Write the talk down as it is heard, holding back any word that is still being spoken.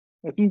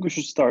I think we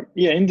should start.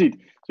 Yeah,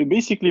 indeed. So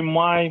basically,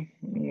 my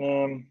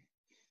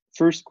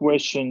first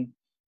question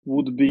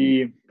would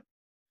be,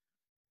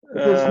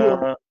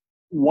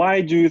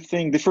 why do you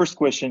think, the first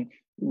question,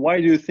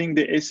 why do you think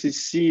the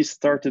SEC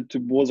started to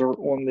bother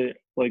only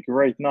like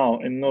right now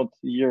and not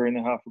a year and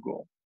a half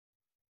ago?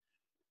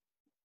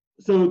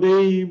 So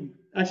the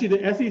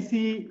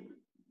SEC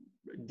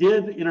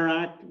did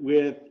interact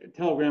with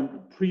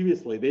Telegram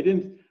previously. They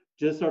didn't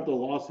just start the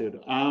lawsuit.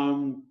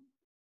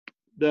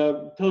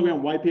 The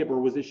Telegram white paper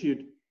was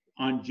issued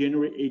on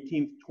January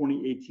 18th,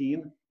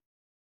 2018.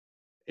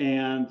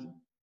 And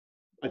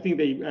I think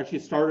they actually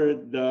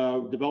started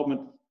the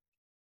development.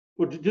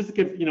 Well, just to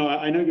give,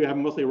 I know you have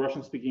mostly a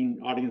Russian-speaking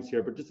audience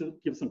here, but just to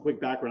give some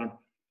quick background,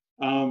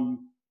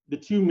 the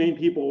two main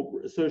people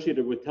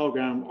associated with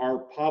Telegram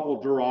are Pavel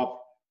Durov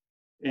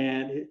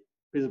and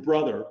his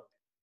brother,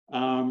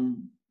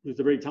 who's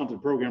a very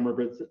talented programmer,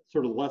 but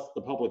sort of less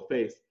the public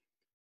face.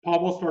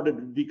 Pavel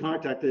started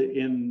VKontakte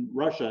in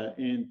Russia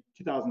in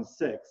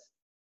 2006,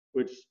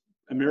 which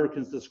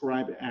Americans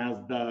describe as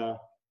the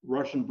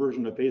Russian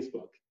version of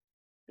Facebook.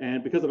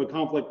 And because of a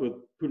conflict with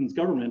Putin's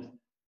government,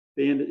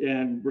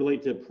 and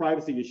relate to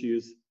privacy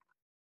issues,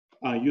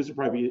 user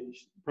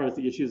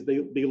privacy issues,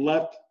 they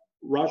left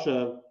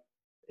Russia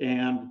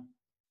and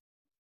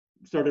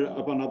started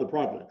up on other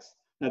projects.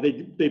 Now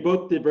they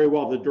both did very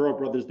well. The Durov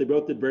brothers, they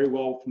both did very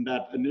well from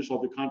that initial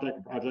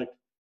VKontakte project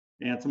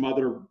and some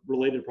other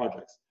related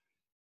projects.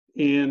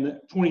 In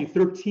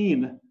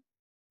 2013,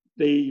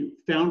 they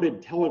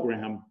founded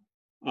Telegram,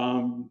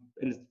 and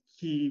its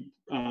key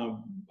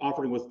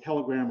offering was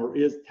Telegram, or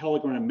is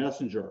Telegram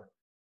Messenger.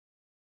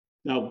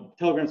 Now,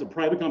 Telegram's a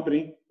private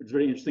company, which is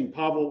very interesting.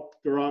 Pavel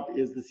Durov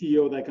is the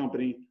CEO of that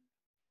company,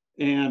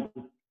 and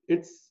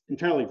it's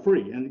entirely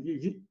free. And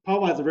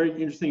Pavel has a very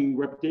interesting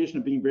reputation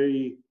of being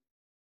very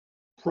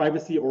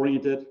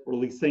privacy-oriented, or at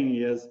least saying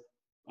he is.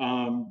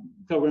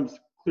 Telegram's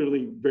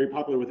clearly very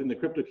popular within the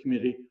crypto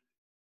community.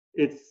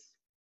 It's,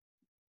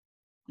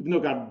 even though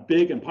it got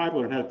big and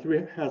popular and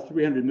has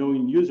 300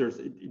 million users,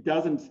 it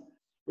doesn't,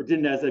 or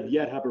didn't as of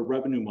yet, have a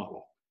revenue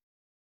model.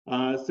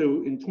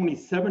 So in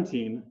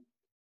 2017,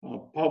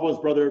 Pavel's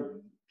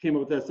brother came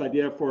up with this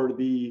idea for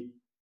the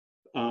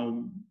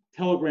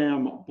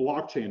Telegram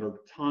blockchain,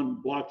 or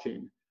TON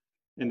blockchain.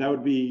 And that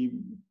would be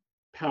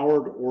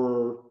powered,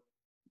 or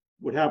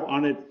would have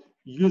on it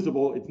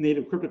usable its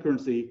native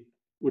cryptocurrency,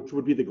 which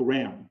would be the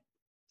gram.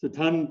 So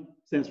TON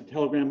stands for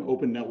Telegram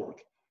Open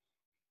Network.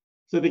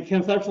 So they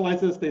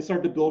conceptualized this, they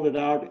started to build it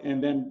out,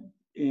 and then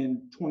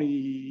in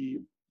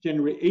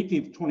January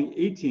 18th,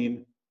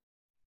 2018,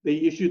 they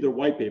issued their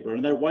white paper.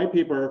 And that white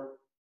paper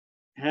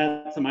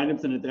had some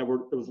items in it that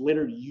was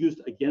later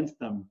used against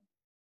them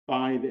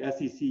by the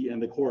SEC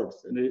and the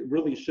courts. And it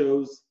really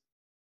shows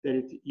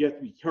that you have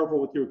to be careful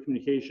with your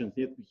communications.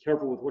 You have to be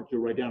careful with what you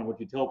write down and what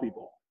you tell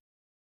people.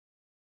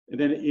 And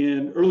then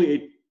in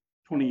early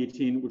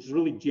 2018, which is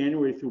really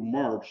January through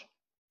March,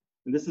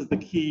 and this is the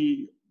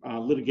key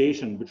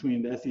litigation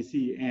between the SEC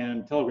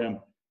and Telegram,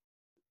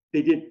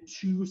 they did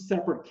two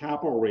separate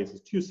capital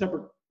raises, two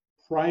separate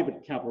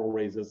private capital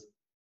raises,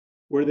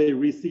 where they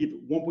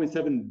received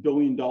 $1.7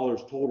 billion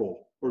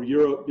total, or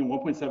euro,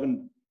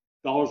 $1.7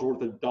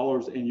 worth of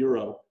dollars in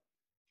euro,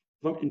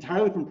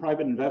 entirely from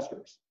private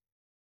investors.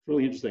 It's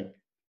really interesting.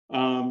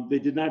 They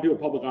did not do a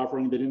public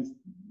offering. They didn't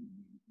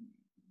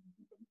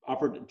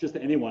offer it just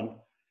to anyone.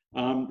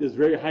 There's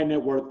very high net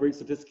worth, very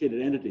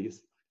sophisticated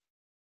entities.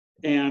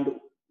 And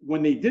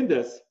when they did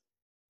this,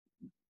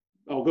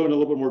 I'll go into a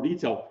little bit more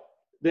detail.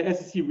 The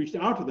SEC reached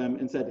out to them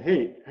and said,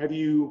 hey,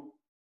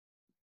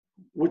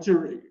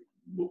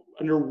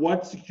 under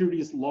what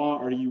securities law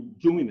are you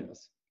doing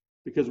this?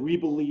 Because we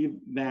believe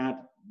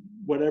that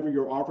whatever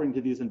you're offering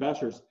to these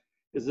investors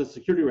is a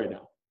security right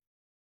now.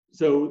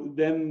 So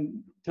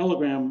then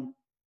Telegram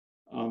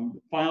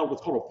filed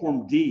what's called a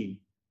Form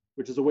D,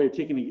 which is a way of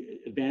taking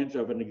advantage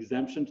of an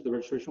exemption to the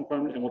registration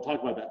requirement, and we'll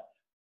talk about that.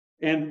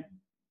 And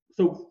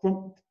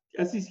so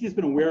SEC has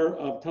been aware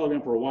of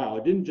Telegram for a while.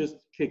 It didn't just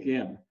kick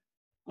in.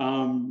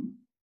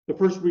 The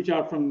first reach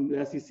out from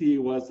the SEC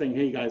was saying,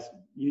 hey guys,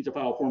 you need to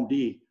file Form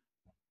D.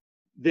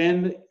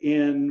 Then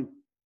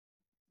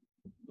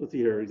let's see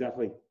here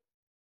exactly,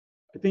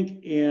 I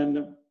think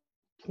in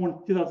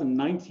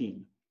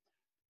 2019,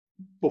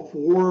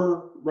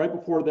 right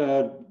before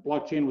the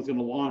blockchain was going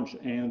to launch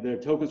and the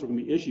tokens were going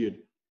to be issued,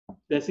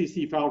 the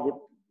SEC filed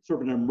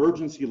sort of an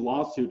emergency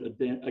lawsuit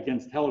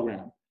against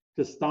Telegram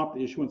to stop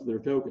the issuance of their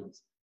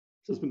tokens.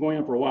 So it's been going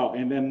on for a while.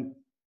 And then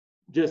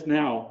just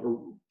now,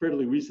 or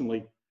fairly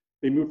recently,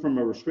 they moved from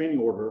a restraining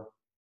order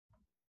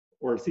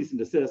or a cease and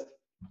desist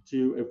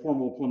to a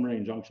formal preliminary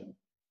injunction.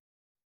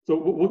 So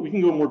we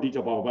can go in more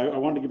detail, Bob. I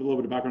wanted to give a little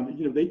bit of background.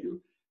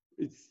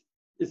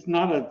 It's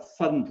not a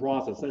sudden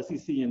process.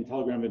 SEC and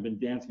Telegram have been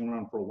dancing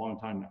around for a long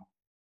time now.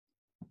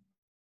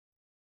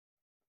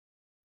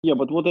 Yeah,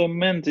 but what I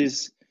meant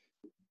is,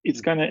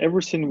 it's kind of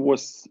everything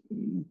was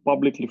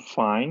publicly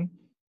fine,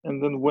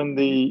 and then when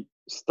they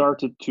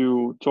started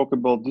to talk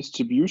about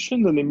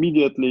distribution, then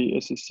immediately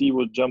SEC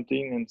was jumped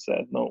in and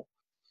said no.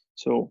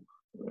 So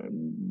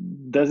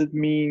does it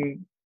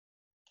mean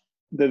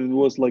that it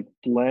was like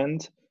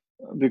planned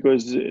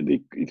because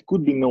it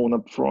could be known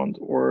up front,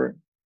 or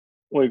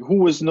like who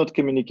was not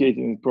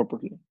communicating it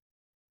properly?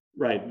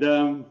 Right.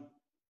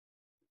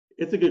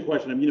 It's a good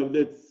question. I mean,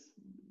 it's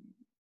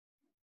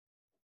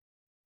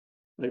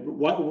like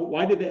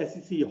why did the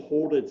SEC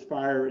hold its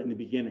fire in the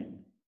beginning?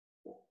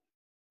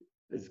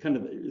 It's kind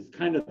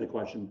of the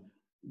question.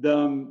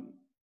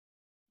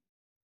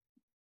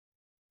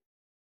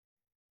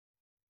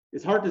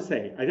 It's hard to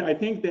say. I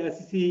think the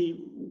SEC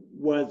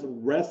was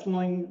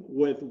wrestling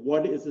with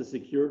what is a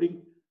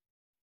security,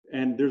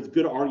 and there's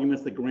good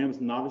arguments that Gram's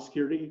not a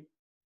security,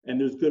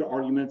 and there's good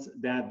arguments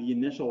that the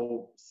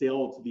initial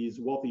sale to these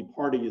wealthy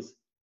parties,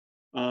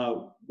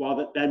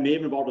 while that may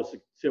have involved a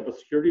sale of a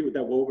security,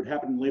 that what would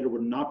happen later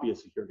would not be a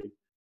security.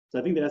 So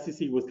I think the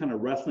SEC was kind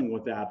of wrestling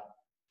with that,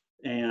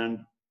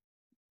 and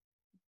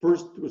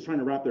first was trying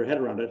to wrap their head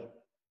around it,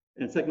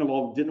 and second of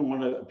all, didn't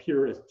want to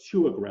appear as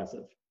too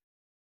aggressive.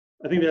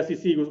 I think the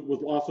SEC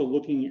was also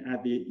looking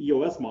at the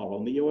EOS model,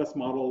 and the EOS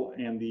model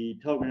and the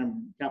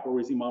Telegram capital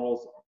raising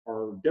models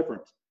are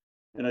different.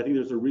 And I think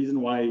there's a reason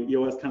why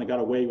EOS kind of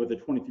got away with a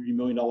 $23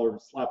 million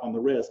slap on the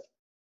wrist,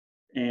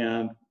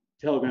 and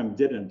Telegram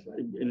didn't.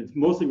 And it's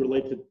mostly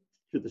related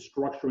to the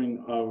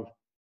structuring of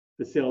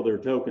the sale of their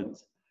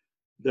tokens.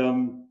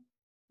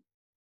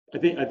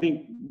 I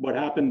think what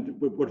happened,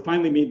 what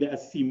finally made the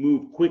SEC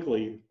move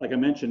quickly, like I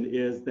mentioned,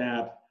 is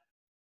that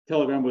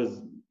Telegram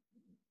was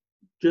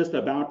just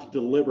about to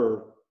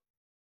deliver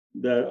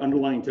the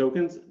underlying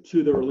tokens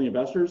to the early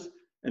investors,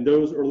 and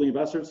those early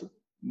investors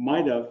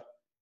might have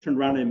turned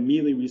around and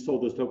immediately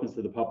resold those tokens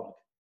to the public.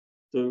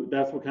 So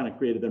that's what kind of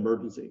created the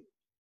emergency.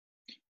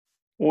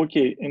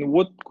 Okay, and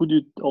what could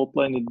you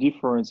outline the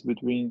difference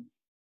between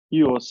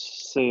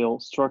EOS sale,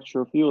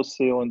 structure of EOS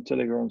sale and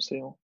Telegram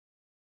sale?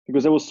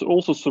 Because I was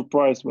also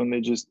surprised when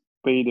they just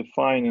paid a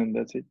fine and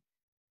that's it.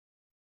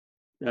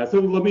 Yeah, so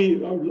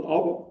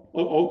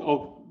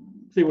I'll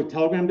say what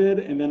Telegram did,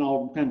 and then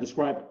I'll kind of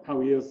describe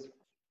how EOS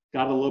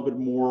got a little bit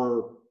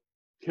more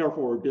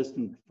careful or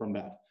distant from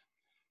that.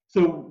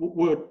 So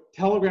what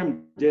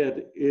Telegram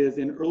did is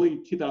in early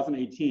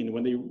 2018,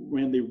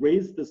 when they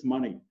raised this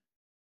money,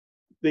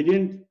 they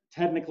didn't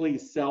technically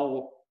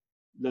sell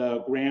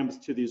the grams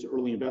to these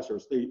early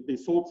investors. They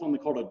sold something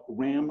called a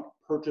gram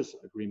purchase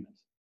agreement.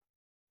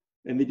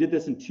 And they did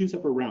this in two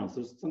separate rounds.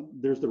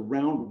 There's the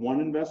round one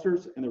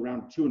investors and the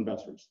round two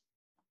investors.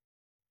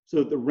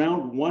 So the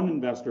round one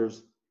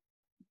investors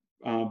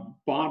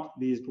bought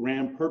these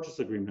gram purchase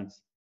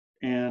agreements.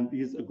 And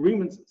these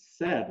agreements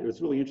said, it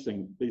was really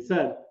interesting, they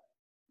said,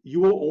 you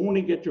will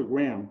only get your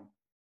gram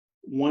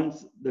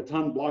once the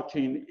Ton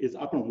blockchain is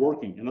up and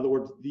working. In other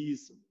words,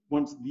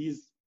 once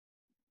these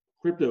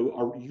crypto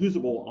are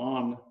usable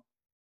on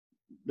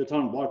the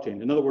Ton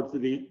blockchain. In other words,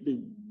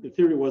 the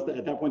theory was that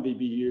at that point they'd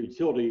be a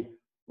utility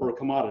or a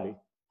commodity.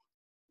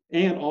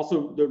 And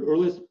also the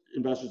earliest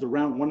investors, the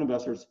round one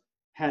investors,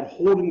 had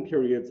holding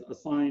periods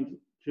assigned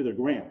to their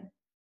gram.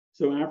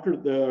 So after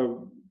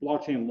the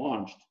blockchain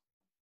launched,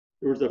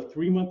 there was a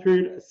 3-month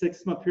period, a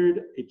 6-month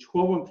period, a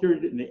 12-month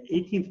period, and an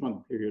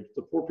 18th-month period,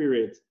 so 4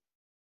 periods.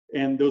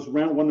 And those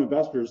round one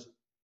investors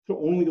could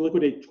only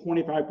liquidate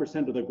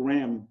 25% of the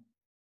gram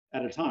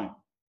at a time.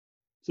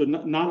 So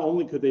not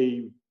only could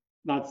they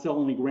not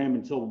sell any gram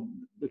until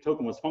the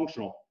token was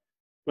functional,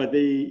 but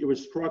it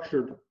was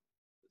structured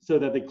so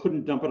that they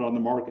couldn't dump it on the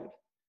market.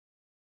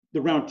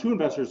 The round two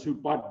investors who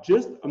bought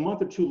just a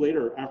month or two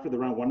later after the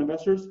round one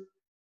investors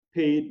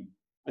paid,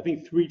 I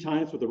think 3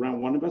 times what the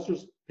round one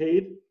investors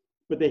paid,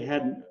 but they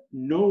had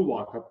no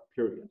lockup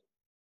period.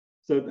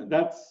 So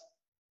that's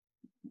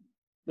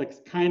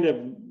kind of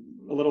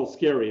a little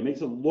scary. It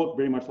makes it look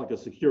very much like a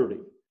security.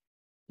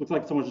 Looks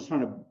like someone's just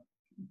trying to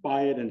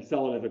buy it and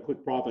sell it at a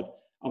quick profit,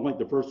 unlike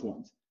the first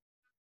ones.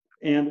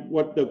 And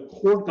what the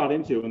court got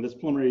into in this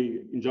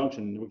preliminary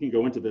injunction, we can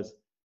go into this,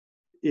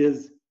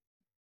 is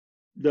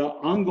the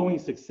ongoing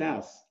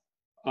success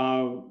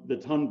of the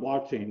Ton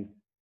blockchain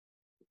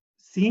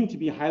seemed to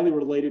be highly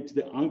related to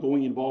the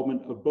ongoing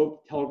involvement of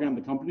both Telegram,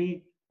 the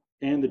company,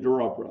 and the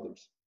Durov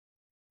brothers.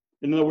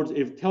 In other words,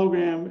 if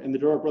Telegram and the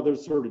Durov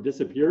brothers sort of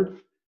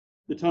disappeared,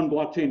 the Ton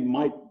blockchain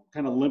might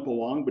kind of limp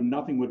along, but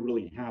nothing would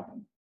really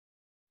happen.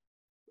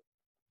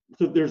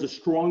 So there's a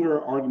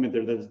stronger argument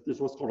there that this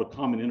is what's called a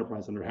common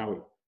enterprise under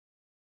Howey.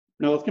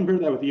 Now let's compare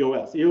that with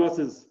EOS. EOS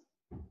is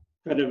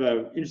kind of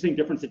an interesting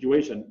different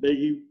situation.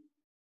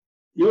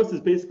 EOS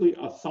is basically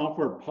a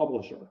software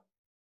publisher.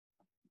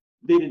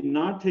 They did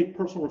not take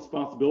personal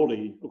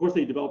responsibility. Of course,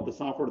 they developed the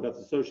software that's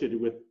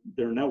associated with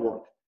their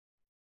network,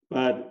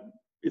 but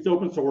it's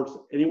open source,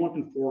 anyone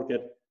can fork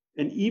it.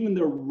 And even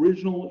the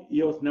original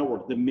EOS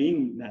network, the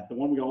main net, the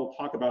one we all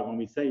talk about when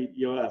we say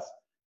EOS,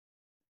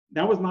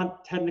 that was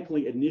not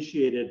technically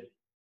initiated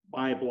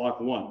by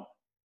Block 1.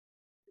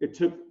 It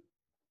took,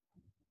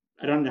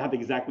 I don't have the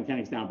exact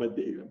mechanics down, but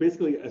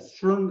basically a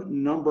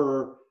certain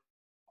number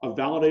of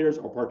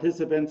validators or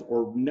participants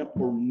or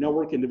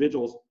network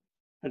individuals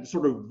had to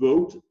sort of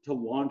vote to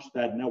launch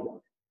that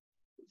network.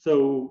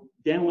 So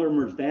Dan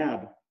Larimer's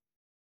dad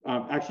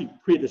actually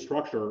created the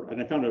structure, and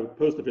I found a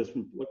post of his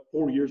from like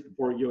 4 years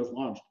before EOS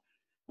launched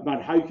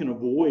about how you can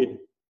avoid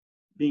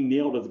being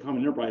nailed as a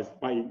common enterprise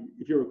by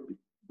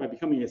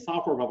becoming a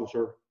software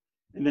publisher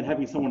and then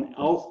having someone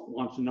else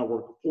launch the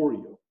network for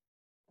you.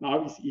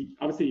 Now,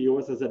 obviously,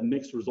 EOS has had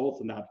mixed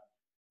results in that,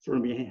 sort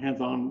of being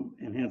hands-on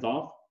and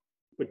hands-off,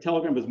 but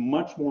Telegram is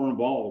much more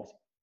involved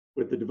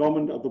with the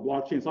development of the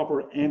blockchain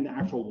software and the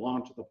actual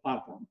launch of the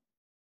platform.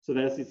 So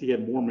the SEC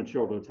had more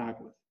material to attack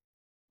with.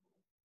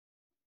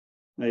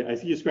 I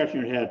see you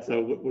scratching your head,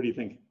 so what do you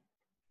think?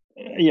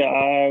 Yeah,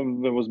 I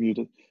was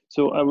muted.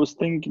 So I was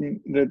thinking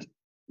that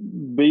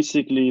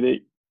basically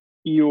the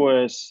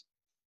EOS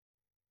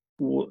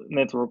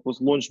network was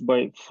launched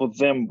for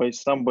them by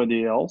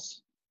somebody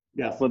else.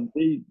 Yes. But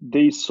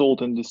they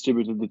sold and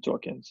distributed the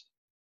tokens.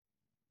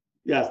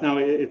 Yes. Now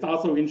it's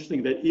also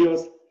interesting that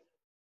EOS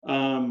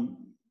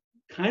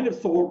kind of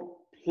sold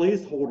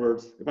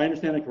placeholders, if I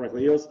understand it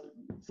correctly. EOS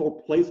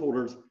sold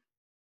placeholders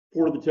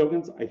for the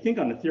tokens, I think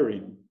on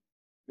Ethereum.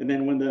 And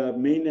then when the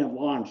mainnet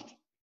launched,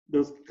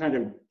 those kind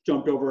of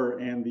jumped over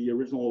and the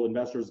original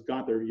investors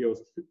got their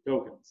EOS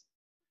tokens.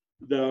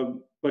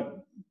 The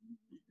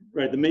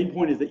main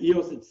point is that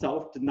EOS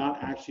itself did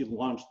not actually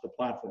launch the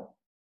platform.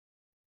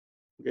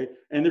 Okay,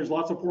 and there's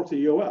lots of forks of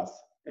EOS,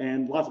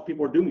 and lots of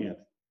people are doing it.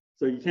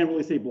 So you can't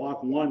really say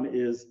block one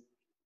is,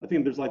 I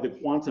think there's like the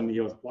quantum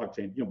EOS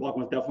blockchain. You know, block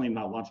one's definitely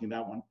not launching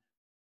that one.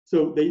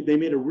 So they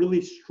made a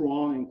really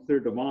strong and clear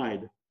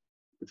divide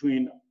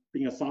between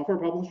being a software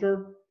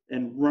publisher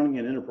and running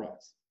an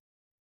enterprise.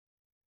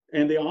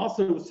 And they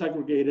also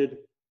segregated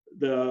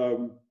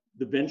the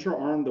venture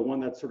arm, the one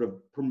that's sort of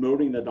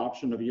promoting the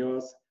adoption of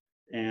EOS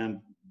and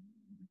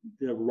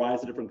the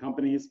rise of different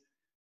companies,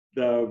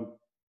 the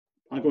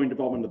ongoing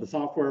development of the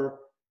software,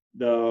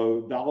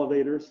 the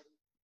validators.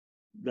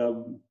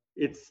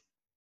 It's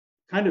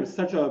kind of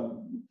such a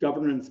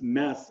governance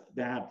mess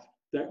that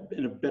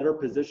in a better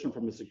position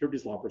from a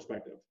securities law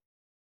perspective.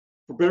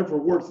 For better or for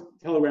worse,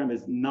 Telegram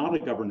is not a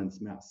governance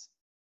mess.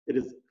 It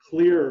is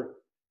clear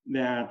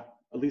that,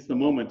 at least the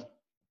moment,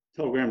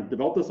 Telegram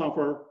developed the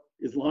software,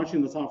 is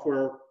launching the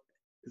software,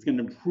 is going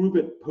to improve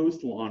it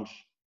post-launch,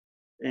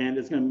 and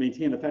is going to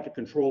maintain effective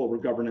control over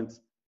governance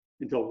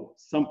until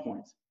some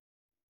point.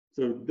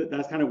 So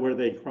that's kind of where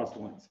they cross the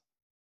lines.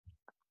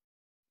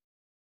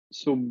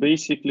 So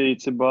basically,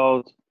 it's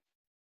about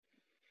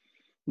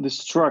the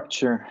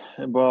structure,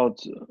 about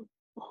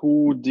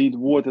who did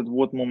what at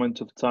what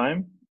moment of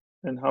time,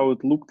 and how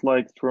it looked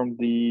like from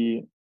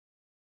the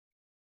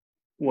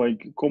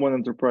common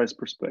enterprise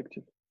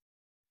perspective.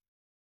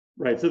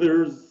 Right. So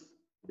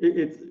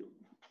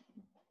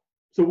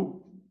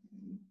so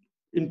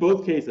in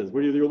both cases,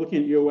 whether you're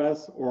looking at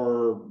EOS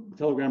or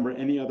Telegram or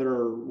any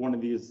other one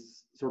of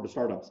these sort of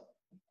startups,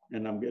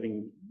 and I'm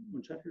getting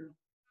one check here.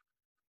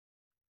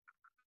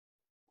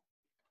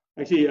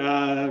 Actually,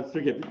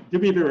 do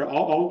me a favor.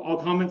 All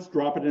comments,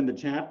 drop it in the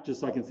chat just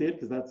so I can see it,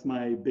 because that's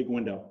my big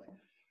window.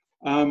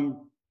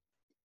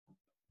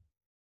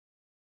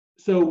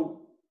 So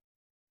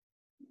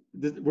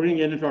we're going to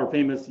get into our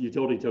famous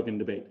utility token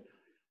debate.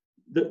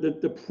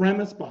 The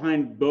premise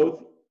behind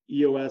both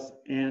EOS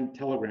and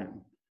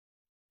Telegram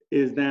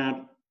is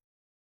that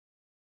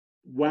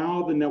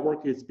while the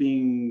network is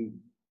being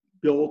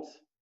built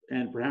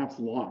and perhaps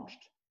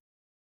launched,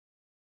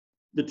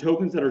 the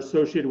tokens that are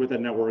associated with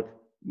that network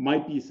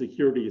might be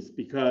securities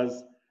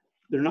because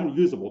they're not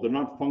usable, they're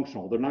not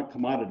functional, they're not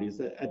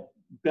commodities. At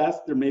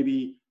best, there may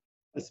be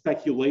a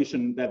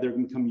speculation that they're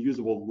going to become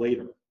usable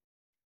later.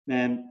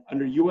 And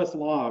under US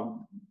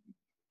law,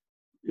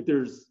 if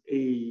there's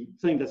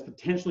something that's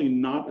potentially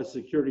not a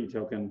security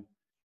token,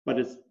 but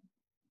it's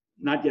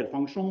not yet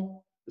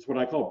functional, it's what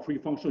I call a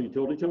pre-functional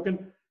utility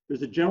token,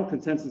 there's a general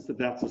consensus that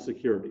that's a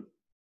security.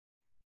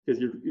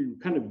 Because you're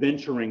kind of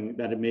venturing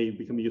that it may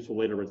become useful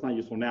later, but it's not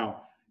useful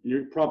now. And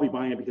you're probably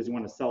buying it because you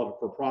want to sell it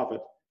for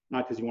profit,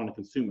 not because you want to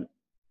consume it.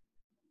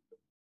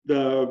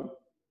 The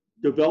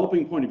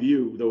developing point of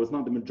view, though it's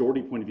not the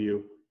majority point of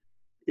view,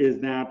 is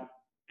that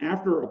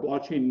after a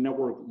blockchain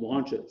network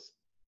launches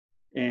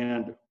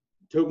and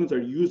tokens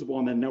are usable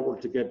on that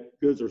network to get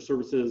goods or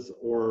services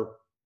or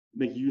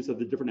make use of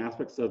the different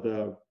aspects of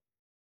the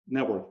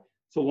network,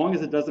 so long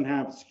as it doesn't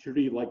have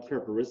security-like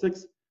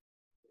characteristics,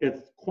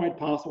 it's quite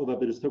possible that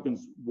those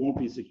tokens won't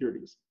be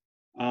securities.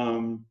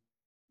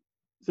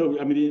 So,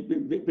 I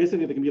mean,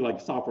 basically they can be like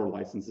software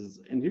licenses.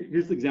 And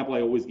here's the example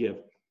I always give.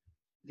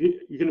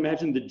 You can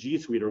imagine the G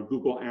Suite or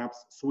Google Apps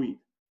suite.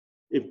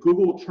 If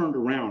Google turned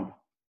around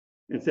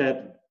and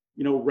said,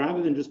 you know,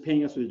 rather than just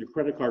paying us with your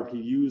credit card to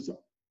use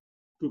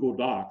Google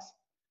Docs,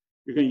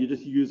 you're going to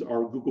just use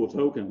our Google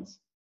tokens,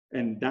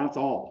 and that's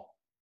all.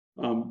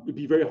 It'd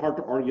be very hard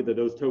to argue that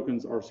those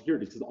tokens are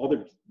securities, because all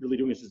they're really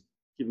doing is just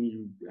giving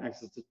you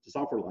access to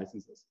software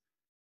licenses.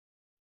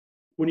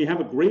 When you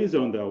have a gray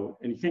zone, though,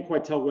 and you can't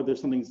quite tell whether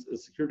something's a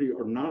security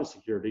or not a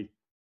security,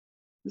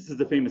 this is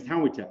the famous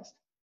Howey test.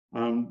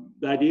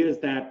 The idea is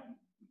that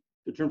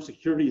the term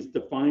security is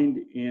defined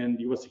in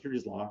US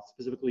securities law,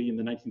 specifically in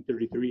the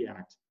 1933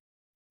 Act.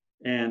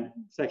 And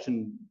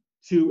section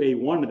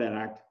 2A1 of that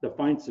act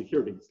defines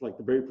securities, like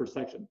the very first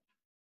section.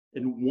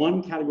 And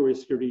one category of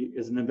security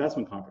is an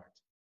investment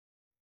contract,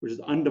 which is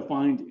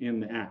undefined in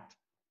the act.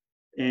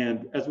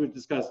 And as we've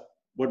discussed,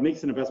 what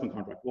makes an investment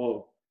contract?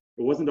 Well,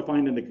 it wasn't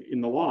defined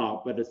in the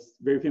law, but it's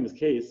a very famous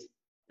case,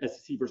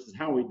 SEC versus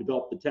Howey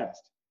developed the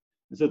test.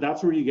 And so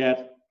that's where you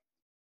get,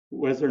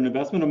 was there an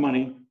investment of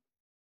money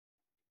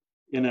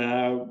in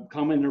a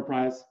common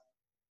enterprise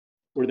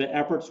where the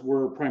efforts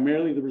were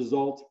primarily the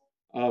result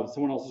of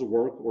someone else's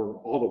work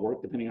or all the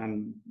work, depending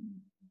on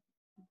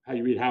how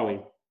you read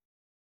Howey.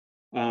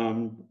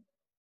 I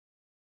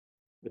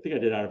think I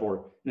did out of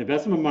order. An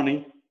investment of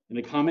money in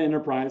a common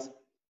enterprise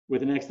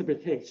with an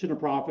expectation of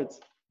profits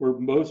where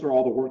most or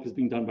all the work is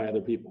being done by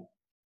other people.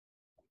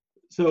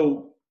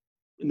 So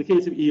in the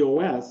case of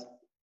EOS,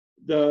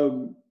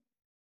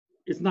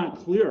 it's not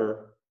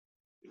clear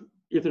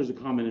if there's a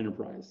common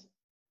enterprise.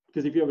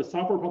 Because if you have a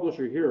software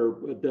publisher here,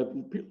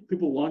 the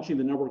people launching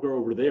the network are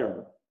over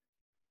there.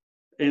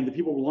 And the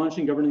people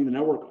launching, governing the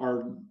network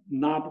are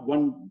not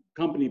one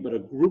company, but a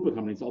group of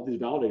companies, all these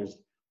validators,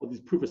 all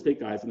these proof of stake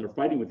guys, and they're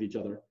fighting with each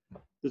other.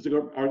 There's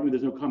an argument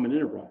there's no common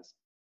enterprise.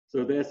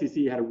 So the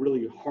SEC had a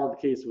really hard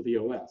case with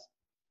EOS.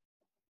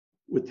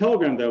 With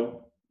Telegram,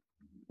 though,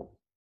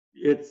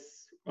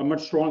 it's a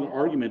much stronger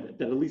argument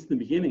that at least in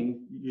the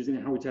beginning, using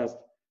the Howey test,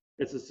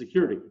 it's a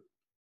security.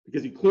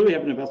 Because you clearly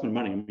have an investment of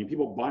money. I mean,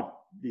 people bought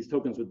these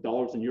tokens with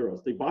dollars and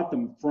euros. They bought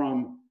them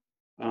from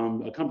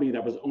a company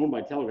that was owned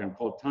by Telegram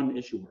called Ton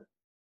Issuer.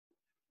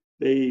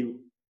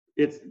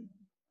 It's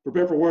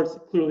prepared for war, it's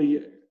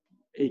clearly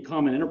a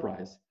common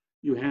enterprise.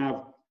 You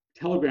have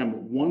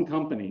Telegram, one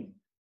company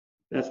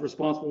that's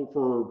responsible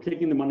for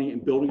taking the money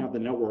and building out the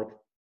network,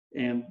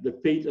 and the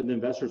fate of the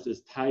investors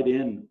is tied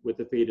in with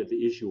the fate of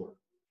the issuer.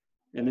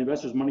 And the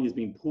investors' money is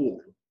being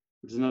pooled,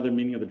 which is another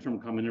meaning of the term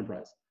common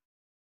enterprise.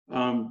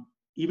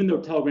 Even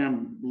though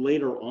Telegram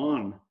later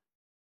on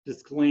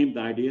disclaimed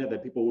the idea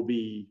that people would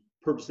be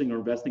purchasing or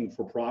investing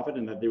for profit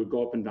and that they would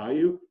go up in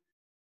value,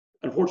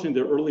 unfortunately,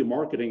 their early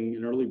marketing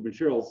and early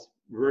materials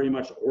were very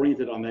much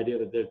oriented on the idea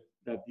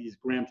that these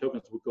Gram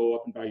tokens would go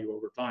up in value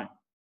over time.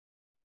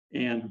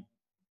 And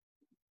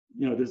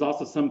there's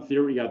also some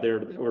theory out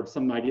there, or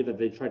some idea that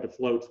they tried to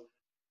float,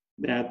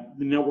 that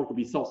the network would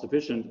be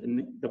self-sufficient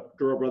and the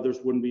Dura brothers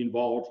wouldn't be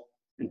involved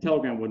and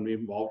Telegram wouldn't be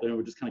involved, and it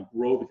would just kind of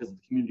grow because the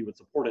community would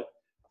support it.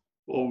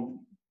 Well,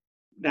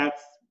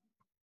 that's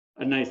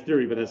a nice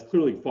theory, but that's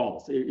clearly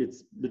false.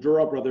 It's the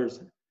Dura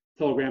brothers,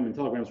 Telegram, and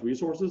Telegram's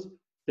resources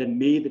that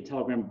made the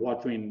Telegram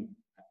blockchain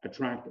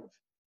attractive.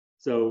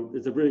 So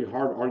it's a really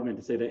hard argument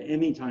to say that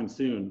anytime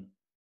soon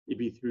it'd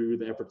be through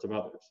the efforts of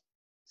others.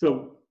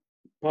 So,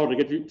 Paul, to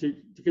get to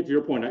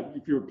your point,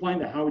 if you're applying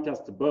the Howey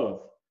test to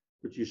both,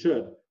 which you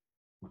should,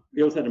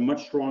 EOS had a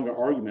much stronger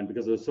argument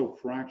because it was so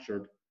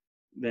fractured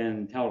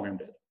than Telegram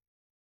did.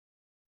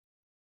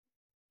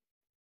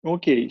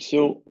 Okay,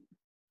 so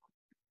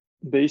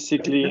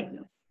basically,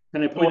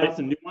 can I point out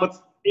some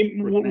nuance?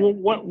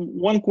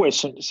 One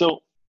question.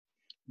 So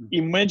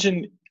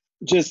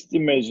just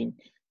imagine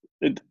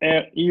that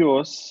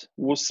EOS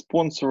was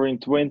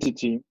sponsoring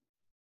 20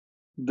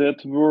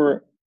 that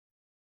were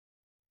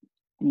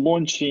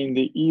launching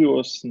the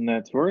EOS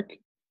network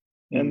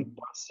and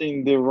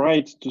passing the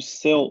right to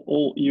sell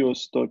all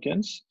EOS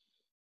tokens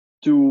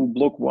to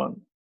Block 1.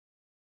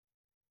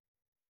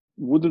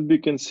 Would it be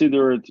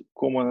considered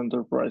common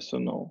enterprise or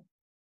no?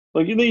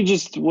 Like they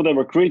just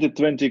created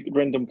 20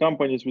 random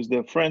companies with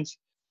their friends.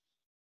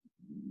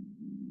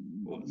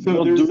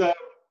 So the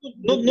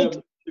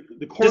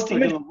courts are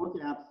going to look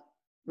at.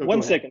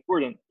 One second,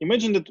 Gordon.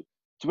 Imagine that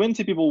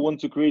 20 people want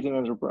to create an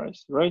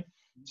enterprise, right?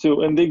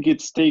 So and they get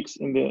stakes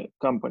in the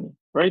company,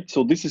 right?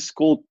 So this is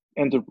called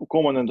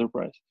common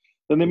enterprise.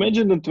 Then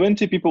imagine that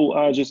 20 people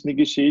are just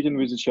negotiating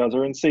with each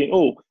other and saying,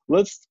 "Oh,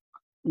 let's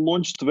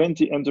launch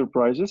 20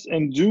 enterprises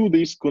and do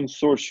this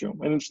consortium,"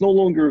 and it's no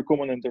longer a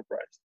common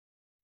enterprise.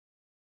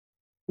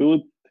 Will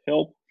it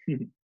help?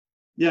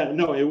 Yeah,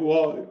 no,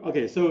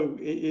 okay, so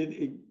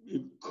it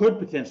could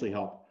potentially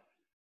help.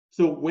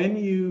 So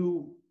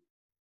the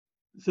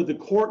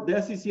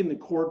SEC and the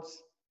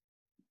courts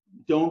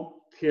don't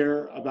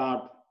care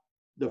about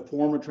the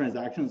form of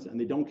transactions, and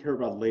they don't care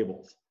about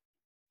labels.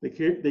 They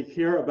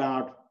care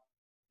about,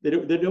 they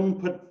don't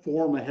put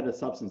form ahead of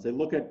substance. They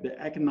look at the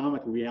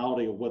economic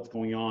reality of what's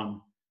going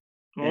on.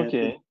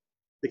 Okay.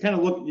 They kind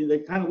of look,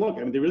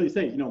 I mean, they really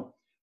say,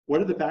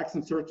 what are the facts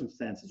and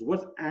circumstances?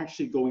 What's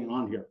actually going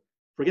on here?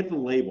 Forget the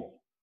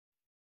label.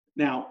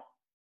 Now,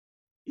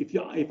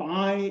 if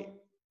I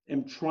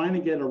am trying to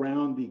get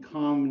around the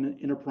common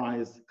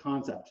enterprise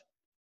concept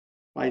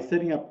by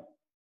setting up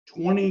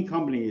 20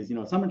 companies,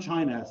 some in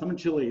China, some in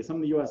Chile, some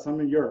in the US, some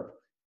in Europe,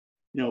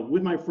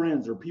 with my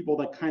friends or people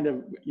that kind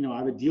of, I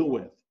have a deal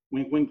with,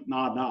 wink, wink,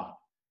 nod, nod.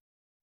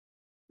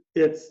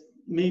 It's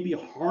maybe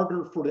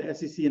harder for the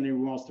SEC and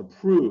everyone else to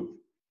prove,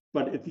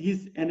 but if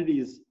these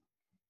entities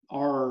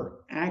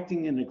are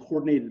acting in a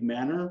coordinated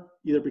manner,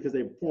 either because they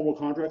have formal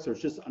contracts or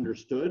it's just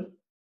understood,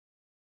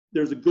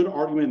 there's a good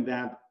argument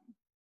that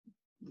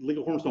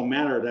legal forms don't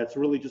matter. That's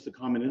really just a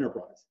common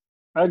enterprise.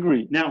 I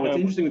agree. Now, what's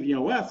interesting with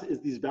EOS is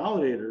these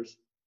validators.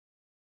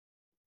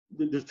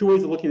 There's two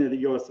ways of looking at the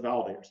EOS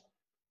validators.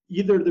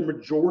 Either they're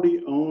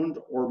majority owned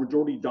or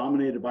majority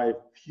dominated by a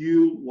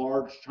few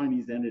large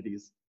Chinese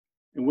entities,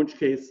 in which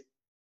case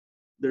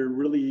there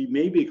really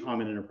may be a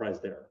common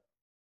enterprise there.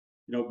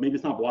 You know, maybe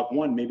it's not block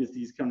one, maybe it's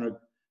these kind of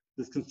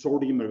this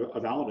consortium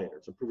of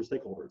validators or proof of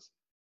stakeholders.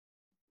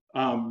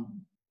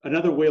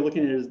 Another way of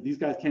looking at it is these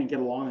guys can't get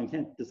along and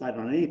can't decide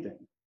on anything.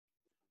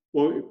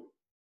 Well,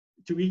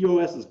 to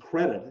EOS's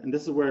credit, and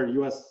this is where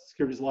US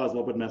securities law is a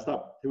little bit messed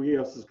up, to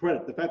EOS's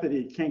credit, the fact that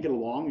they can't get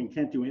along and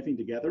can't do anything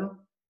together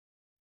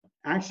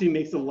actually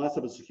makes it less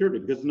of a security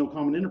because there's no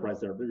common enterprise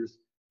there. There's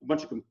a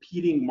bunch of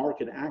competing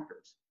market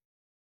actors.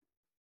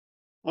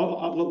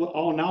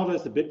 I'll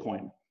analogize to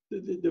Bitcoin.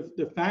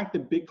 The fact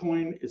that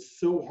Bitcoin is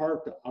so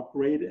hard to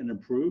upgrade and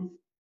improve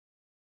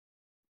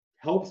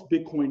helps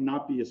Bitcoin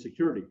not be a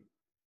security.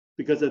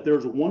 Because if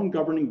there's one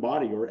governing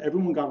body or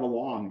everyone got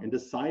along and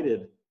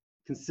decided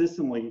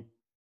consistently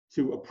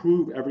to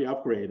approve every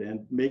upgrade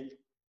and make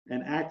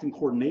and act in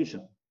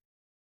coordination,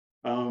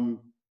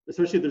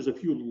 especially if there's a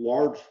few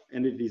large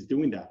entities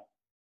doing that.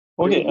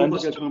 Okay, and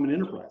like a common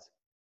enterprise.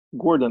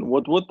 Gordon,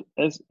 what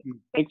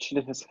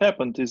actually has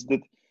happened is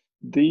that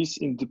these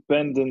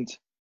independent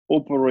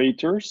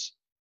operators,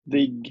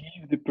 they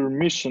gave the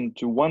permission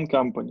to one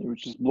company,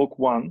 which is Block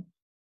One,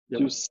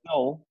 to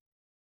sell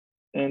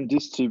and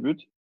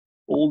distribute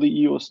all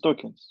the EOS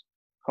tokens.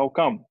 How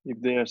come?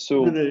 If they are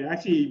so... No,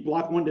 actually,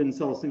 Block One didn't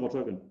sell a single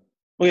token.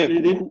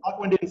 Okay. Block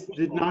One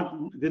did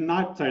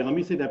not, sorry, let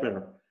me say that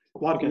better.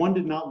 Block One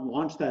did not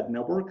launch that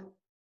network,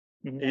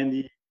 and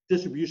the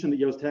distribution of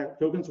the EOS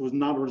tokens was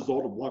not a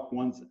result of Block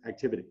One's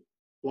activity.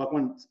 Block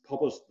One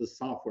published the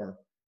software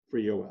for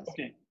EOS.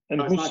 Okay,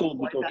 and who sold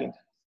the tokens?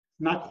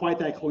 Not quite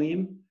that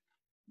clean,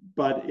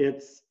 but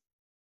it's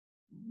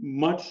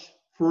much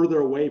further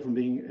away from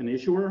being an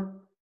issuer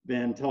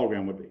than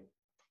Telegram would be.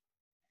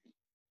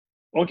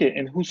 Okay,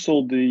 and who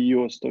sold the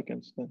EOS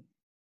tokens then?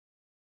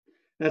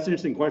 That's an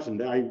interesting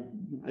question.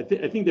 I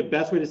think the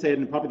best way to say it,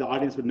 and probably the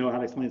audience would know how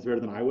to explain this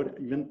better than I would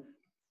even,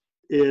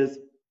 is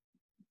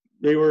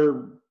they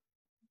were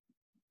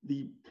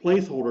the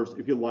placeholders,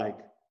 if you like,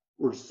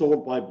 were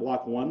sold by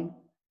Block One,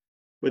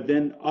 but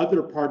then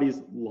other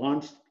parties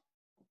launched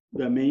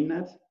the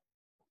mainnet,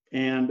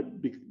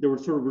 and there were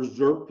sort of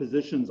reserved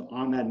positions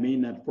on that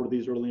mainnet for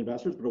these early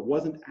investors, but it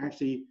wasn't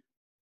actually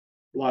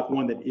Block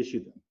One that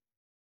issued them.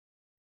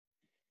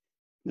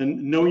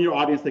 And knowing your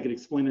audience, they could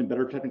explain in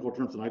better technical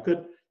terms than I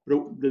could.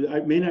 But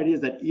the main idea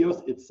is that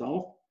EOS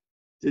itself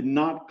did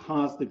not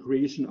cause the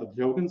creation of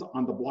tokens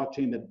on the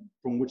blockchain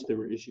from which they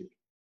were issued.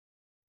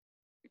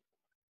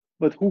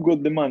 But who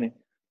got the money?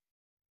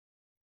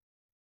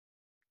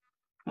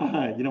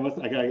 You know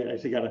what? I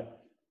actually got to.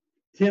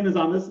 Tim is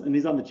on this, and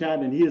he's on the chat,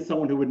 and he is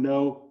someone who would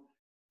know.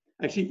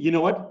 Actually, you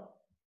know what?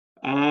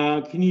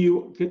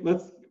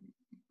 Let's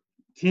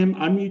Tim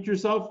unmute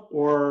yourself,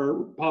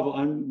 or Pavel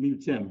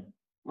unmute Tim,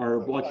 our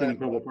blockchain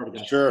incredible party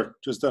guy. Sure,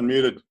 just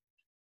unmuted.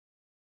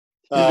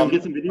 Can we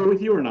get some video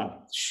with you or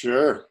not?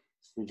 Sure,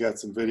 we got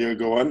some video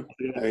going.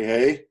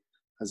 Hey,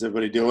 how's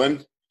everybody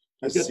doing?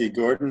 Nice to see you,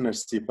 Gordon.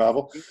 Nice to see you,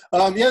 Pavel.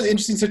 Yeah, it's an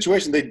interesting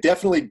situation. They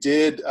definitely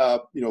did.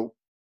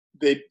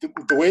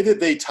 The way that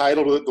they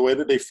titled it, the way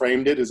that they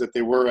framed it, is that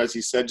they were, as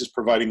you said, just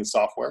providing the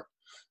software.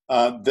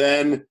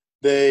 Then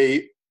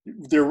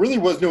there really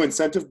was no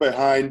incentive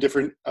behind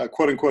different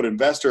quote unquote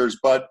investors,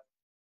 but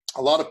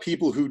a lot of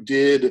people who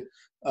did,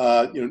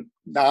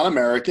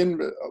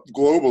 non-American,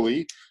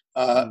 globally,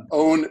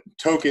 own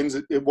tokens.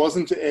 It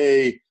wasn't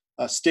a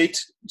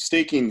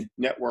staking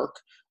network,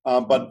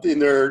 but in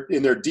their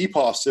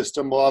DPoS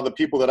system, a lot of the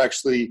people that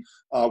actually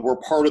were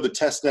part of the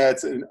test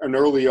nets and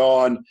early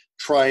on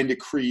trying to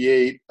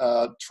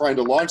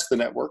launch the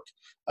network,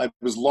 it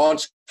was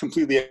launched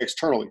completely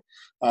externally.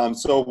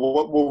 So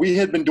what we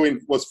had been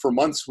doing was, for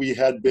months we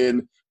had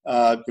been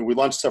we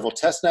launched several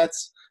test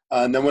nets,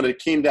 and then when it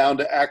came down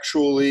to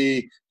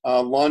actually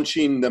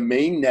launching the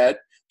main net,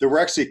 there were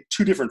actually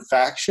two different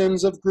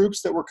factions of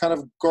groups that were kind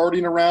of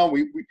guarding around.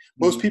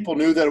 Most people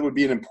knew that it would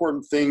be an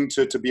important thing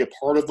to be a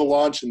part of the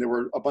launch, and there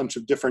were a bunch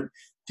of different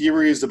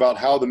theories about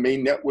how the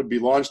main net would be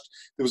launched.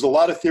 There was a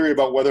lot of theory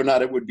about whether or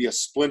not it would be a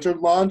splintered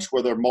launch,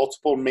 whether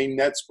multiple main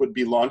nets would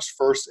be launched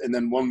first and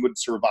then one would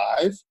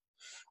survive.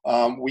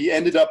 We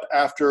ended up,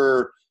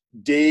 after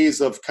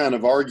days of kind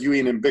of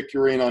arguing and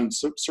bickering on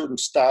certain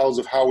styles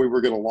of how we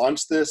were going to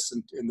launch this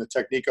and the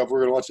technique of we were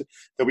going to launch it,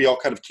 that we all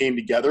kind of came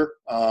together.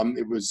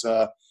 It was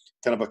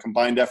kind of a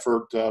combined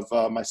effort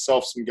of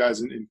myself, some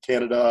guys in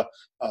Canada,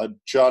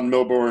 John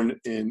Milburn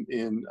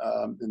in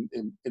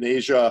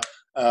Asia,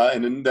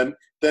 and then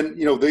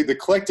the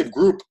collective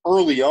group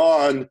early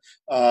on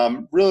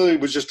really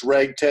was just a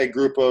ragtag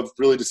group of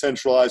really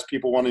decentralized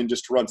people wanting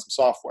just to run some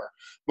software.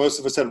 Most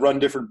of us had run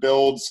different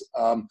builds.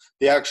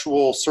 The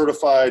actual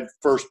certified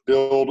first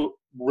build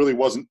really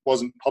wasn't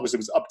published. It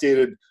was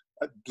updated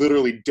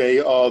literally day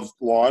of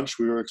launch.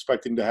 We were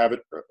expecting to have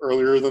it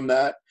earlier than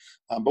that,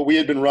 but we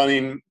had been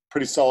running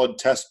pretty solid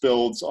test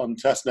builds on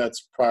test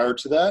nets prior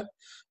to that.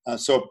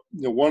 So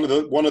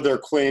one of their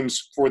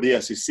claims for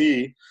the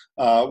SEC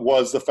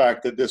was the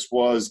fact that this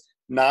was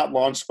not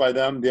launched by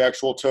them. The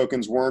actual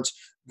tokens weren't.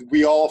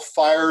 We all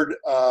fired.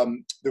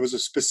 There was a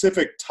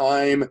specific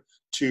time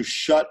to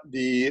shut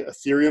the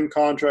Ethereum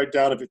contract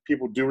down. If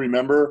people do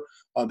remember,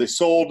 they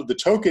sold the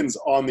tokens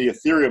on the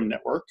Ethereum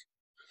network,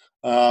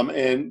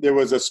 and there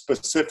was a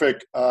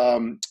specific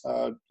command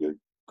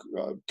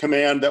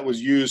that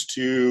was used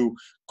to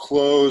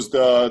close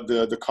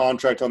the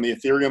contract on the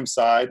Ethereum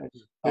side.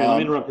 Let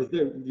me interrupt,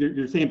 because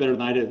you're saying better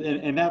than I did,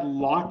 and that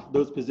locked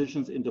those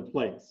positions into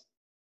place.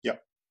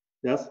 Yep.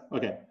 Yes.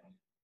 Okay.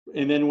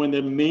 And then when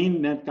the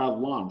main net got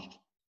launched,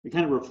 it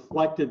kind of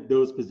reflected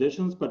those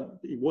positions, but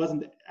it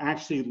wasn't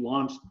actually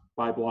launched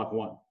by Block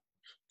One.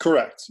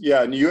 Correct.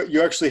 Yeah, and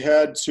you actually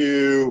had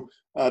to.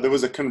 There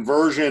was a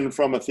conversion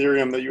from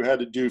Ethereum that you had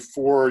to do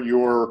for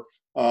your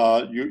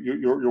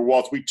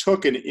wallets. We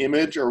took an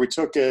image, or we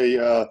took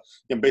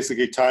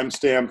basically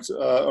time-stamped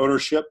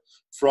ownership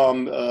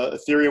from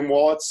Ethereum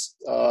wallets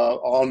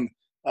on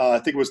I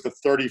think it was the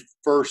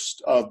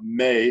 31st of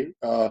May.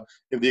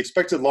 If the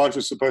expected launch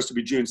was supposed to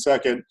be June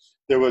 2nd,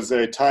 there was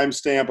a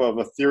timestamp of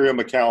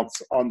Ethereum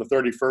accounts on the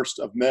 31st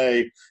of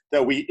May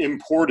that we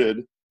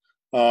imported.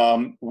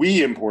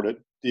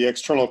 The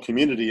external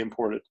community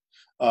imported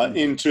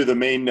into the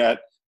mainnet.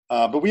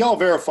 But we all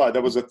verified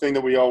that was a thing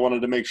that we all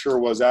wanted to make sure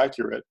was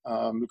accurate,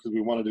 because we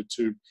wanted it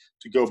to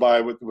go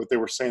by what they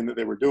were saying that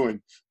they were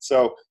doing.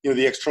 So,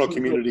 the external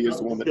community is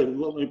the one that.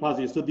 Let me pause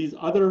you. So these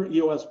other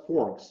EOS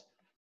forks,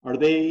 are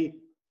they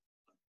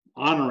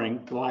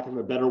honoring, for lack of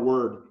a better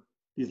word,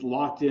 these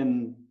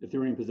locked-in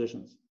Ethereum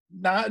positions?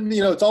 Not,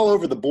 it's all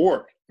over the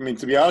board. I mean,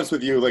 to be honest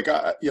with you, like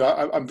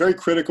I'm very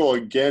critical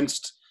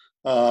against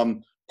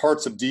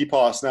parts of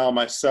DPoS now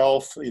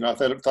myself. I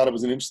thought it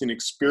was an interesting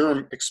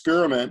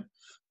experiment.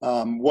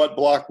 What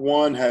Block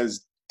One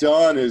has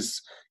done is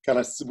kind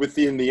of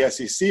within the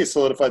SEC has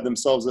solidified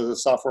themselves as a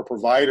software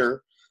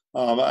provider.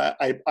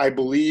 I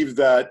believe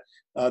that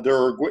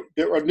there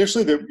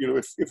initially,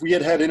 if we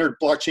had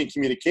inter-blockchain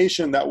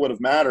communication, that would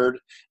have mattered.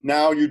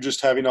 Now you're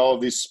just having all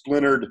of these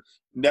splintered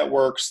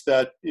networks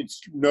that it's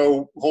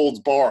no holds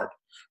barred,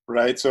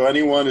 right? So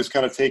anyone is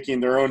kind of taking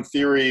their own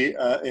theory,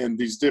 and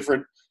these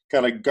different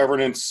kind of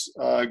governance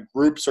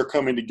groups are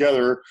coming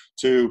together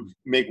to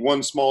make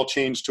one small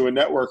change to a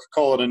network,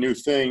 call it a new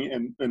thing,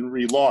 and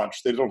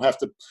relaunch. They don't have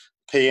to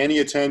pay any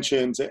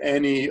attention to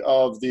any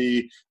of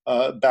the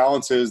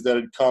balances that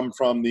had come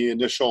from the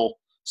initial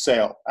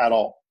sale at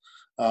all.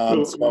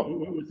 What's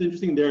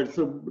interesting there, this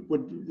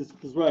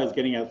is what I was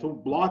getting at. So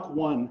Block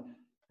One,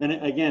 and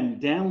again,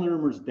 Dan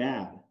Larimer's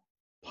dad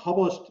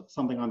published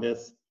something on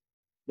this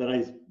that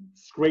I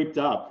scraped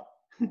up,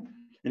 and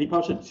he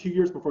published it 2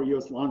 years before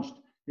EOS launched.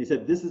 He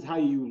said, this is how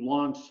you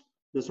launch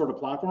this sort of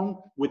platform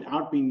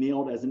without being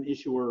nailed as an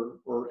issuer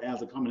or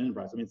as a common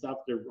enterprise. I mean, it's out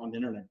there on the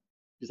internet.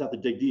 You just have to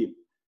dig deep.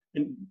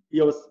 And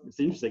EOS, it's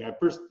interesting. I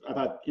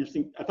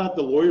thought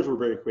the lawyers were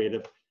very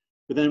creative,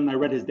 but then when I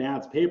read his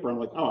dad's paper, I'm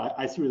like, oh,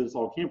 I see where this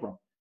all came from.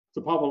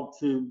 So Pavel,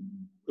 to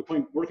the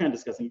point we're kind of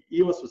discussing,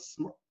 EOS was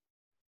smart.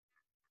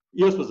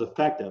 EOS was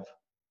effective.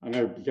 I'm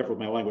going to be careful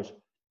with my language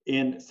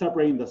in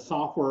separating the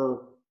software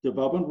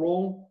development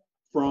role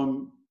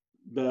from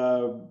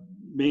the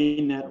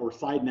mainnet or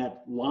side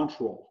net launch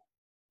role.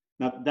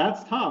 Now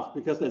that's tough,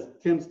 because as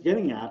Tim's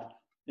getting at,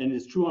 and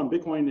it's true on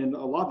Bitcoin and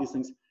a lot of these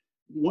things,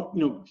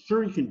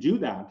 sure, you can do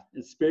that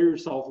and spare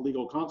yourself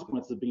legal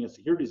consequences of being a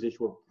securities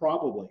issuer,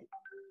 probably,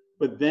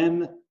 but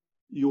then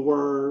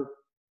your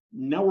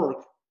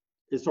network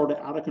is sort of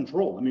out of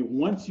control. I mean,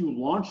 once you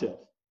launch it,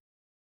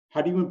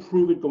 how do you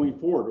improve it going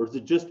forward? Or is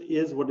it just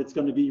is what it's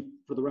going to be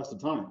for the rest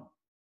of time?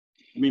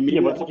 I mean,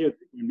 maybe that's okay.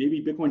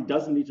 Maybe Bitcoin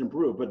doesn't need to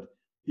improve, but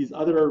these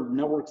other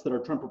networks that are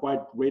trying to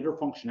provide greater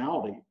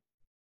functionality,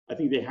 I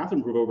think they have to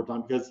improve over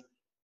time, because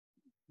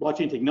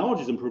blockchain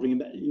technology is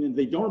improving, and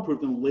they don't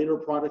improve, then later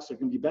products are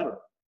going to be better.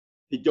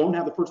 They don't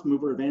have the first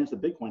mover advantage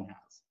that Bitcoin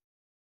has.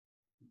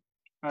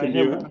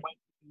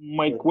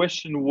 My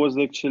question was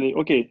actually,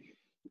 okay,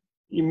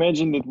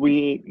 imagine that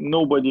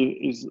nobody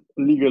is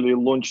legally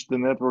launched the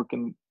network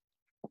and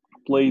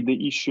played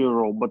the issuer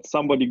role, but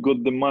somebody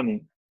got the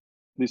money,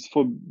 this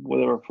 $4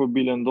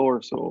 billion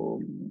or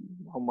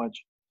how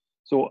much.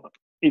 So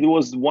it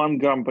was one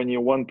company,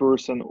 one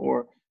person,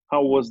 or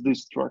how was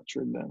this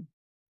structured then?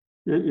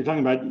 You're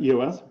talking about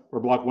EOS or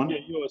Block One?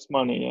 Yeah, EOS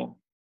money, yeah.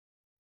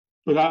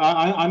 But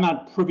I'm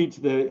not privy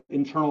to the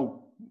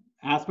internal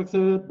aspects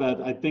of it,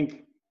 but I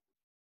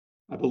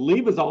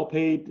believe it's all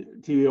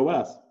paid to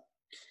EOS.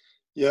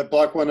 Yeah,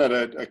 Block One had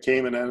a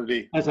Cayman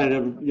entity.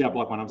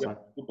 Block One, I'm sorry.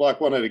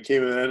 Block One had a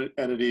Cayman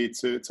entity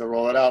to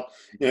roll it out.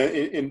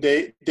 And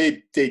they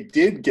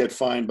did get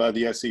fined by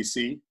the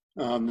SEC.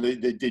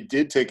 They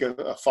did take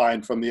a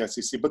fine from the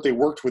SEC, but they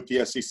worked with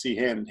the SEC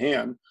hand in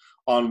hand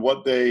on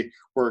what they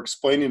were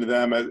explaining to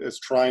them as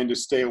trying to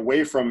stay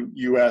away from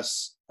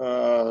U.S.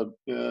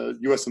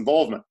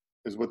 involvement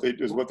is what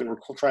they were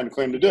trying to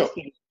claim to do.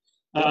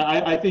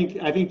 I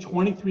think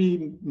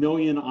 23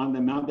 million on the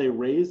amount they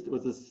raised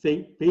was a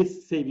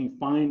face saving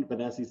fine by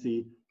the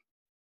SEC,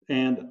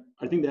 and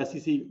I think the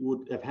SEC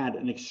would have had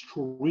an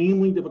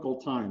extremely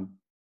difficult time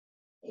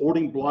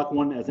holding Block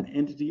One as an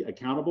entity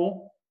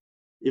accountable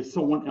if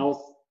someone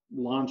else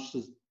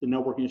launches the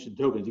networking issued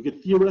tokens. You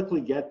could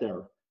theoretically get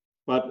there,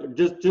 but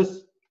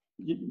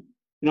you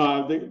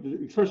know,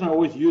 the expression I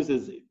always use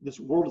is this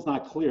world is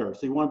not clear.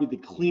 So you want to be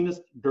the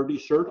cleanest dirty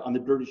shirt on the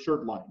dirty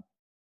shirt line,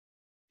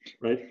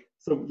 right?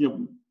 So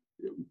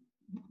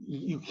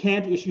you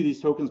can't issue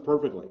these tokens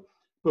perfectly,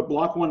 but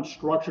Block One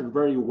structured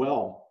very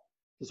well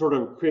to sort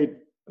of create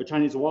a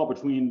Chinese wall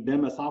between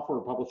them as software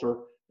publisher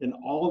and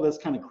all of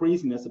this kind of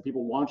craziness of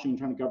people launching and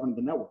trying to govern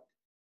the network.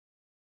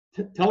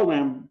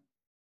 Telegram,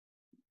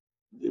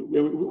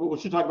 we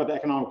should talk about the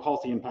economic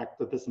policy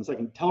impact of this in a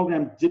second.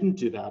 Telegram didn't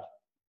do that.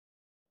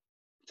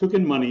 Took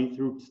in money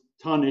through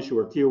TON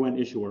issuer, TON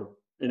issuer,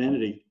 an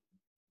entity,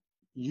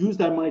 used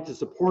that money to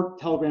support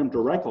Telegram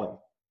directly,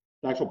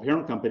 the actual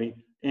parent company,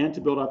 and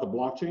to build out the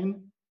blockchain,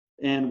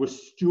 and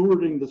was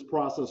stewarding this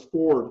process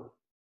forward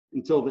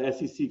until the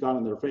SEC got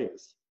in their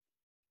face.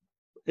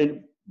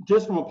 And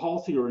just from a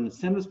policy or an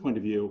incentives point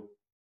of view,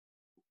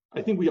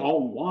 I think we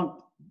all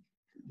want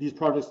these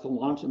projects to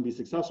launch and be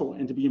successful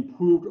and to be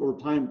improved over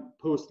time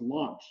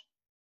post-launch.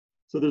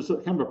 So there's a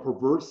kind of a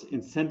perverse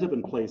incentive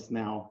in place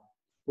now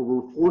where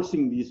we're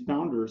forcing these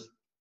founders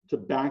to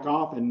back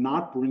off and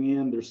not bring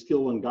in their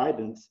skill and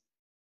guidance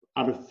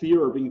out of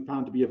fear of being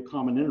found to be a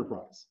common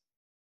enterprise.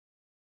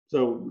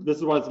 So this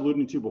is what I was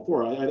alluding to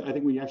before. I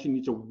think we actually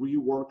need to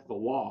rework the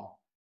law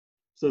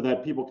so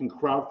that people can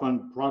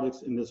crowdfund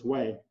projects in this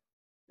way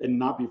and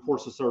not be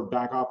forced to sort of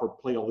back off or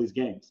play all these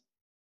games.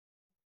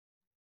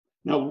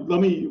 Now, let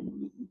me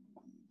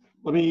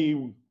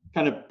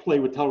kind of play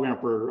with Telegram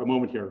for a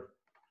moment here.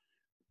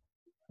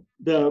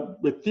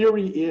 The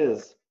theory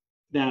is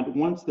that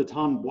once the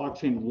TON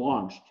blockchain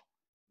launched,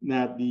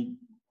 that the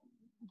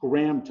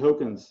Gram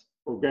tokens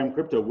or Gram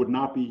crypto would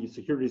not be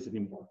securities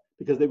anymore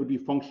because they would be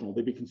functional,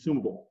 they'd be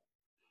consumable.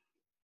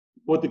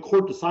 What the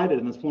court decided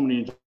in this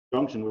preliminary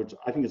injunction, which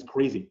I think is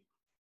crazy,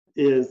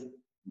 is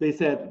they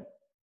said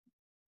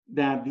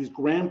that these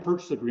Gram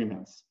purchase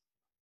agreements,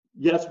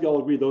 yes, we all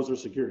agree those are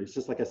securities,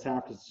 just like a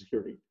SAFT is a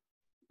security.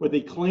 But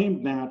they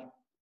claimed that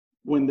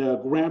when the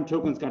Gram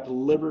tokens got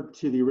delivered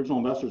to the original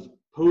investors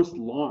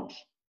post-launch,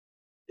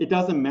 it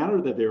doesn't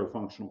matter that they are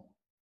functional.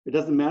 It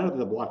doesn't matter that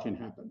the blockchain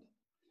happened,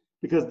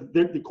 because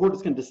the court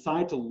is going to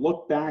decide to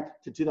look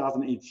back to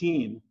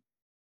 2018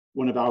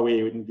 when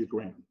evaluating the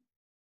Gram.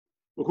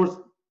 Of course,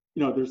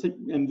 there's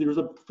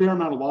a fair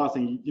amount of law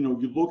saying,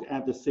 you look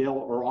at the sale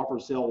or offer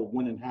sale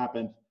when it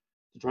happened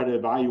to try to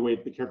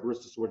evaluate the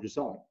characteristics of what you're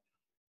selling.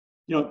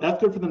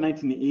 That's good for the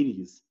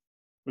 1980s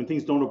when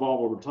things don't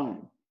evolve over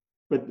time.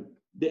 But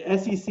the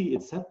SEC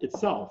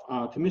itself,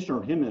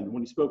 Commissioner Hinman,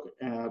 when he spoke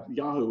at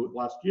Yahoo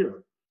last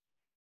year,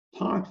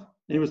 talked,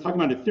 and he was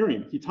talking about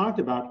Ethereum. He talked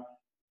about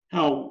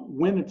how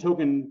when a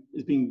blockchain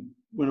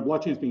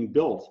is being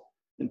built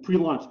and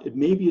pre-launch, it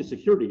may be a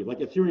security, like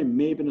Ethereum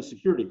may have been a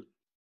security.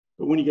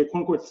 But when you get,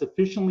 quote unquote,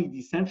 sufficiently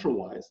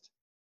decentralized,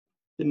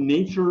 the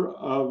nature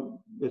of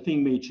the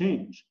thing may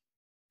change.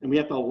 And we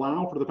have to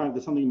allow for the fact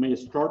that something may have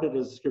started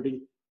as a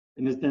security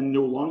and is then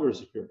no longer a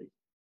security.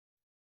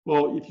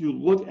 Well, if you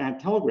look at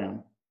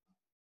Telegram,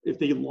 if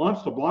they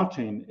launched a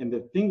blockchain and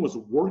the thing was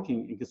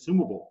working and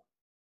consumable,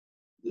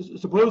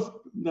 suppose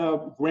the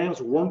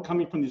grams weren't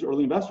coming from these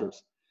early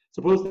investors.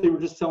 Suppose they were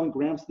just selling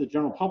grams to the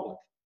general public.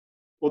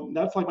 Well,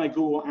 that's like my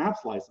Google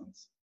Apps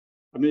license.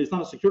 I mean, it's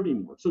not a security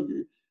anymore. So,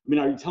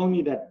 are you telling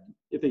me that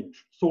if they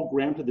sold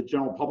gram to the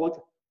general public,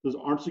 those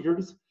aren't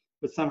securities,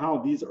 but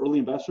somehow these early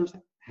investors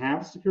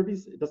have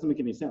securities? It doesn't make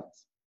any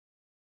sense.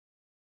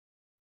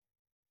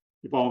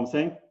 You follow what I'm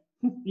saying?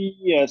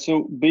 Yeah,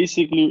 so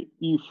basically,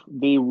 if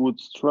they would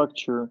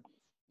structure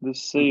the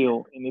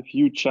sale in a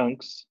few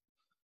chunks,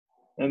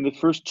 and the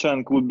first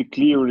chunk would be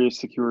clearly a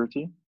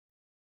security,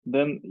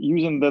 then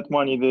using that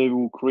money, they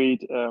will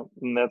create a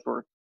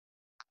network.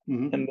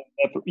 Mm-hmm. And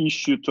then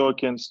issue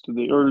tokens to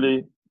the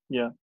early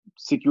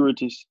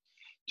securities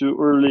to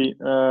early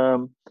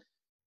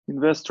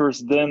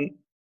investors, then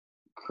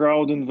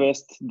crowd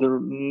invest the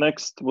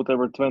next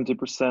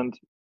 20%,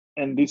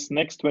 and this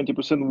next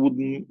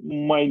 20%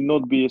 might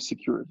not be a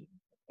security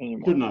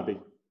anymore. Could not be.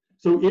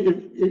 So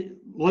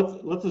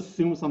let's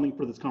assume something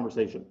for this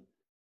conversation.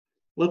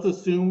 Let's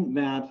assume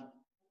that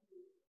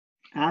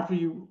after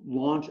you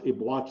launch a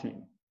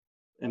blockchain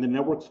and the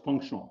network's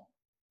functional,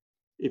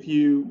 if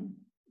you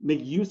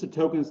make use of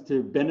tokens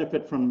to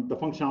benefit from the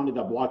functionality of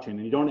that blockchain,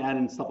 and you don't add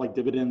in stuff like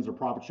dividends or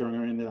profit sharing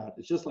or anything like that,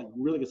 it's just like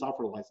really a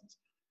software license.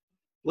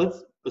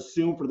 Let's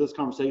assume for this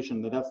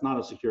conversation that that's not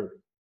a security.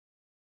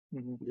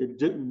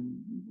 Mm-hmm.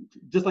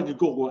 Just like a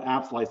Google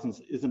Apps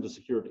license isn't a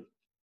security.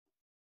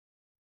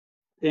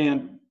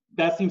 And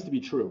that seems to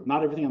be true.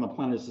 Not everything on the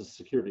planet is a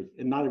security,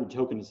 and not every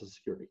token is a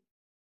security.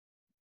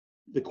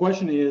 The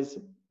question is,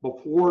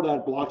 before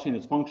that blockchain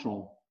is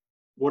functional,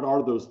 what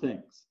are those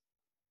things?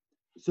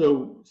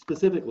 So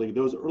specifically,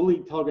 those early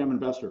Telegram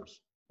investors,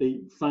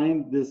 they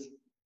signed this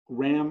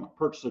gram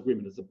purchase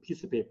agreement. It's a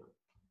piece of paper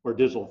or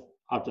digital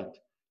object.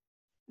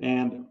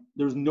 And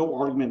there's no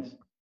argument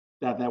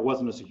that that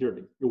wasn't a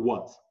security. It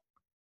was.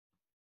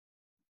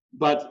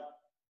 But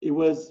it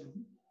was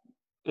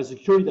a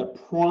security that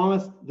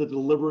promised the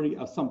delivery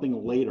of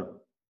something later.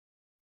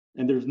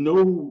 And there's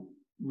no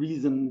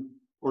reason,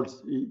 or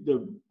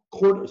the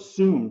court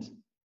assumed,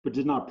 but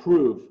did not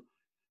prove,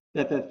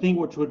 that that thing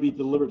which would be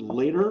delivered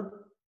later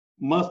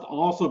must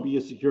also be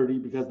a security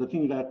because the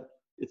thing that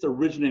it's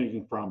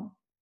originating from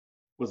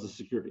was a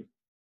security.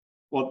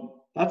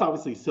 Well, that's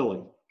obviously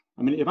silly.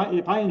 I mean,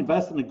 if I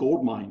invest in a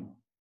gold mine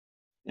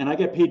and I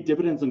get paid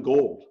dividends in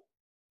gold,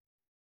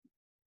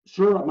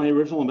 sure, my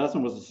original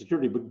investment was a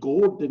security, but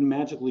gold didn't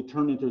magically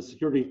turn into a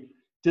security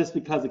just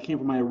because it came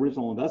from my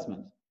original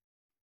investment.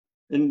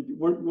 And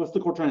what's the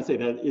court trying to say?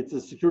 That it's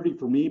a security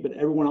for me, but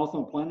everyone else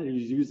on the planet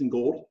who's using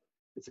gold,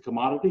 it's a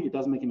commodity? It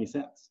doesn't make any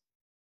sense.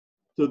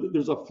 So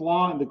there's a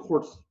flaw in the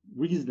court's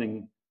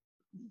reasoning,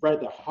 right at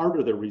the heart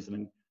of their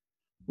reasoning,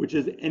 which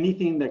is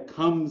anything that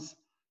comes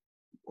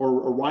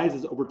or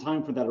arises over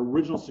time from that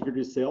original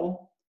security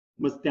sale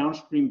must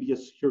downstream be a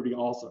security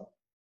also.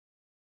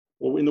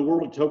 Well, in the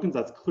world of tokens,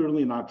 that's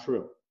clearly not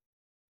true.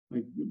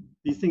 Like,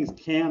 these things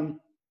can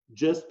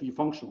just be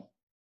functional.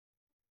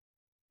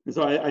 And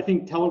so I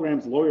think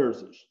Telegram's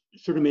lawyers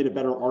should have made a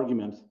better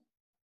argument.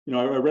 You know,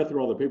 I read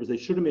through all the papers. They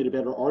should have made a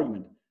better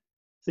argument,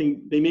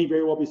 saying they may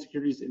very well be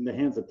securities in the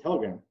hands of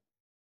Telegram.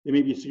 They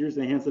may be securities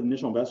in the hands of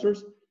initial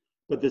investors,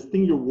 but this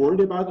thing you're worried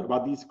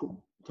about these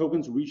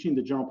tokens reaching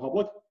the general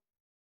public,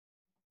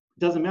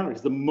 doesn't matter,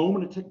 because the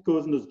moment it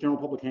goes into the general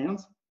public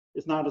hands,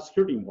 it's not a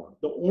security anymore.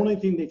 The only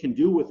thing they can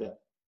do with it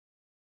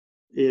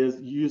is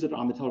use it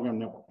on the Telegram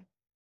network.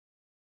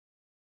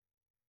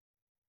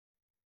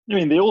 I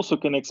mean, they also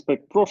can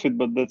expect profit,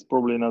 but that's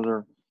probably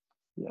another,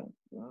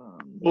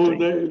 Well,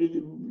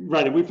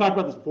 right, and we've talked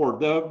about this before.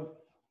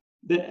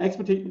 The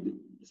expectation,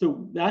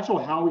 so the actual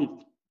Howey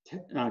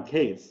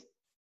case,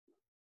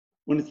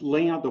 when it's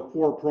laying out the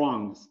 4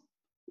 prongs,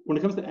 when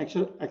it comes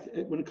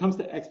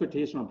to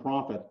expectation of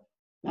profit,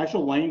 the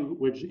actual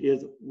language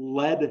is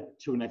led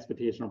to an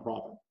expectation of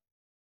profit.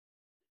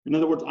 In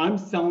other words, I'm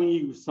selling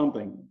you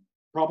something,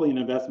 probably an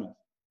investment,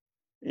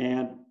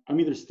 and I'm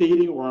either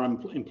stating or I'm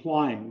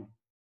implying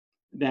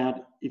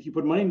that if you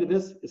put money into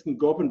this, it's going to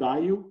go up in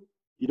value.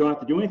 You don't have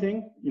to do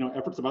anything, you know,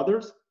 efforts of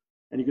others,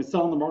 and you can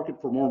sell in the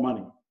market for more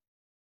money.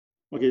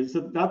 Okay,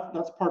 so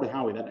that's part of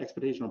Howey, that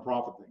expectation of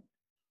profit thing.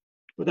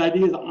 But the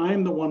idea is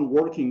I'm the one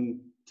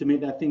working to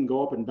make that thing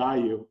go up in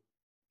value,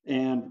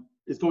 and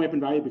it's going up in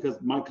value because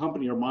my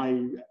company or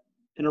my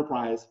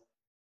enterprise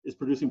is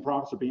producing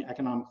profits or being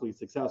economically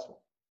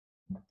successful.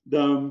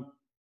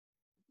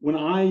 When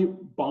I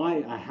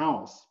buy a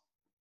house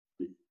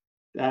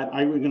that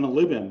I'm going to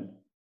live in,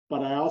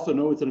 but I also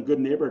know it's in a good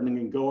neighborhood and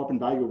can go up in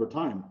value over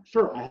time.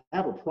 Sure, I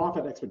have a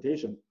profit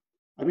expectation.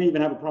 I may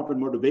even have a profit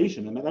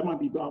motivation, and that might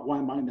be why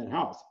I'm buying that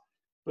house.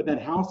 But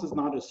that house is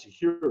not a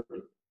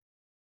security.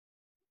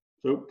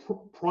 So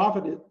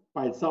profit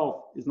by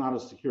itself is not a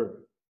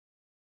security.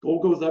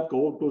 Gold goes up,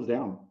 gold goes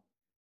down.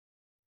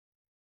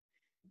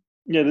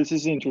 Yeah, this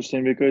is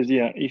interesting because,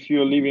 yeah, if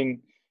you're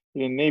living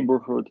in a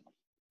neighborhood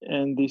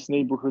and this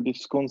neighborhood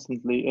is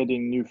constantly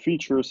adding new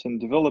features and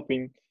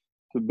developing,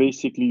 so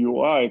basically you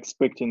are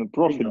expecting a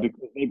profit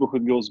because the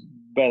neighborhood goes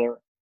better.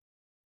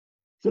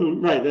 So,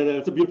 right,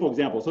 that's a beautiful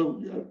example.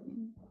 So,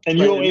 and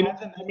right, you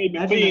may be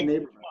paying that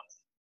neighborhood.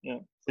 Yeah.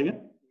 Say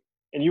again?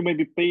 And you may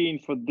be paying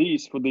for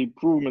the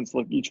improvements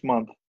like each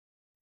month.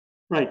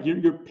 Right,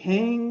 you're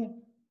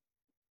paying.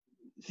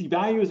 See,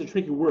 value is a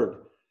tricky word.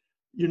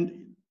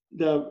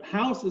 The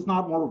house is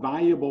not more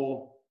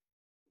valuable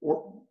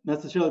or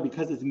necessarily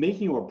because it's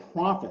making you a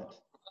profit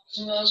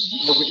or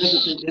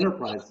because it's an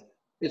enterprise.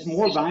 It's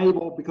more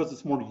valuable because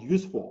it's more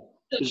useful.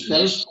 It's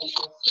better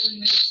social.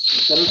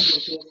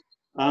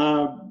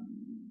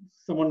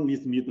 Someone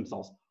needs to mute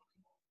themselves.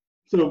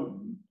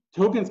 So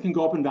tokens can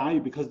go up in value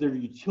because their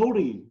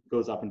utility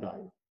goes up in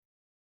value.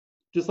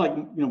 Just like,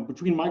 you know,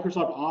 between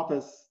Microsoft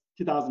Office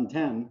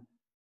 2010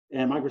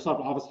 and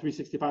Microsoft Office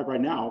 365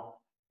 right now,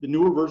 the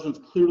newer version is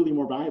clearly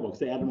more valuable because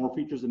they added more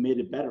features and made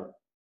it better.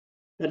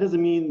 That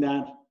doesn't mean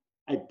that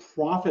I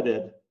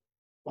profited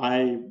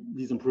by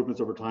these improvements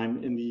over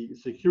time in the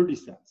security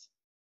sense.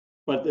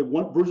 But the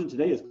one version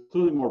today is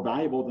clearly more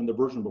valuable than the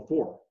version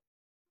before.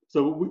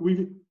 So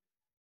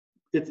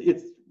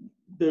it's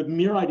the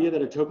mere idea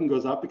that a token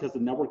goes up because the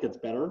network gets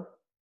better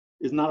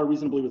is not a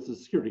reason to believe it's a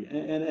security.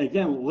 And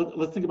again,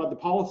 let's think about the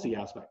policy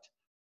aspect.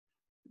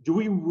 Do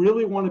we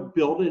really want to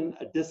build in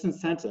a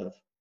disincentive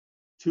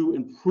to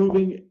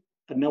improving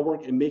a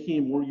network and making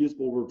it more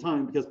usable over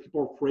time because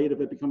people are afraid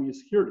of it becoming a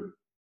security?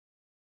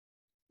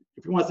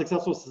 If you want a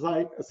successful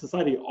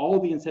society, all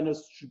the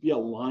incentives should be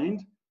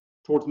aligned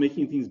towards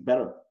making things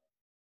better.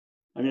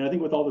 I mean, I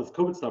think with all this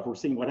COVID stuff, we're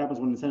seeing what happens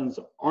when incentives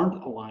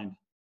aren't aligned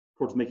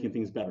towards making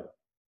things better.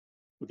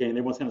 Okay, and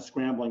everyone's kind of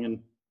scrambling and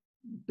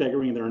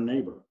beggaring their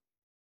neighbor.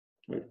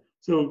 Right?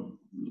 So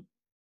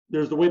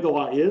there's the way the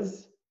law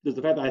is, there's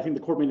the fact that I think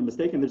the court made a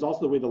mistake, and there's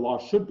also the way the law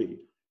should be,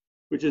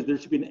 which is there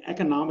should be an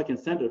economic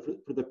incentive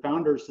for the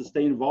founders to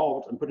stay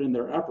involved and put in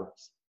their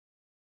efforts.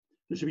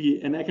 There should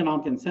be an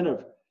economic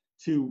incentive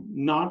to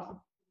not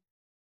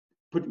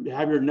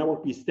have your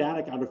network be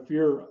static out of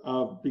fear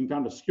of being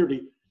found as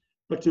security,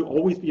 but to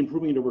always be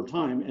improving it over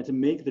time and to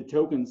make the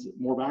tokens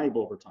more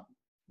valuable over time.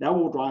 That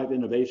will drive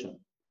innovation.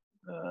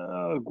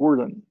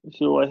 Gordon,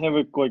 so I have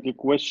a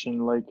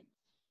question. Like,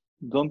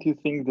 don't you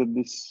think that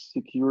this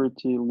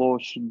security law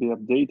should be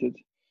updated?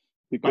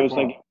 Because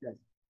Yes.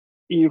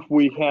 if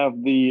we have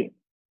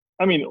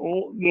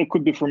there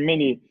could be from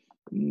many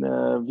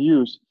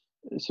views.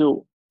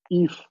 So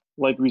if,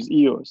 like with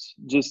EOS,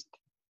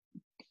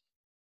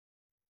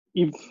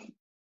 if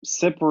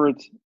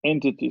separate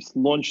entities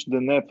launched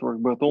the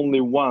network, but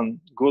only one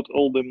got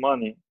all the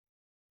money,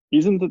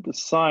 isn't it a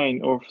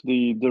sign of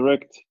the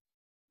direct,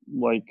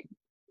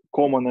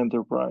 common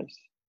enterprise,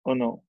 or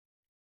no?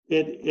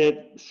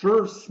 It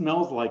sure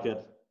smells like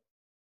it,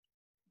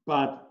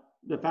 but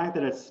the fact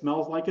that it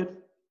smells like it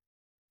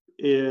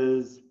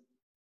is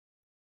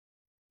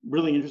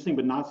really interesting,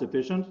 but not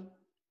sufficient,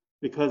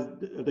 because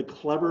the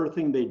clever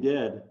thing they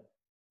did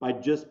by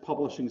just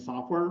publishing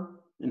software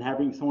and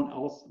having someone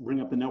else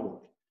bring up the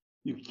network,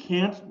 you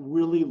can't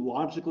really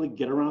logically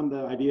get around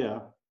the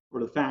idea or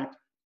the fact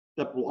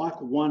that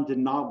Block 1 did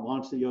not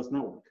launch the EOS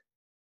network,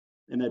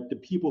 and that the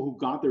people who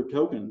got their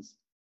tokens,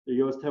 the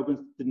EOS tokens,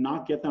 did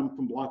not get them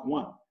from Block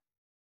 1.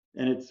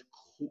 And it's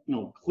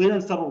clear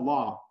and settled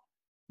law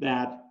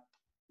that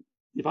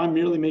if I'm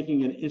merely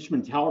making an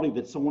instrumentality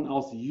that someone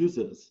else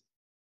uses,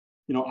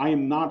 I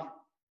am not.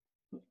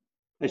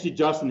 Actually,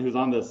 Justin, who's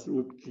on this,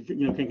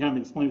 can kind of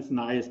explain this in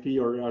the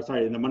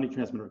ISP in the money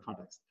transmitter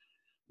context.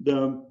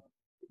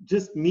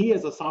 Just me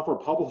as a software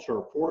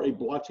publisher for a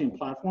blockchain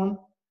platform,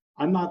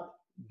 I'm not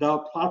the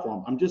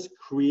platform. I'm just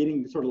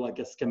creating sort of like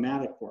a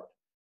schematic for it.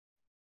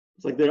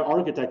 It's like the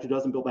architect who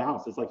doesn't build the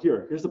house. It's like,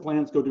 here's the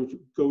plans. Go do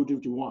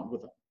what you want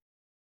with it.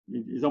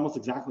 It's almost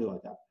exactly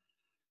like that.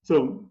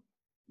 So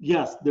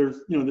yes, there's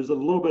a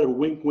little bit of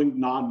wink, wink,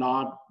 nod,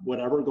 nod,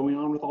 whatever going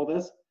on with all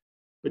this,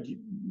 but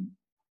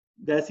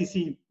the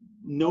SEC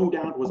no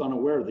doubt was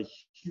unaware of the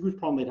huge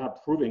problem they'd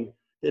have proving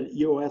that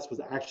EOS was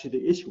actually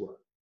the issuer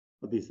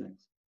of these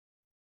things.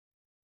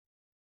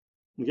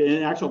 Okay,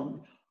 and actually,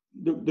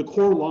 the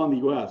core law in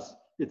the US,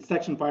 it's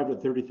Section 5 of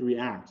the 33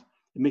 Act.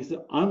 It makes it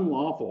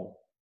unlawful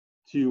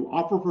to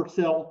offer for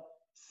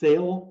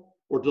sale,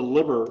 or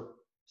deliver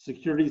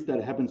securities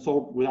that have been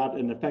sold without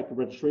an effective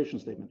registration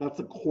statement. That's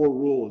the core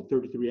rule of the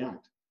 33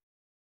 Act.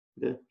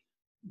 Okay?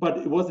 But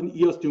it wasn't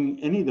EOS doing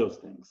any of those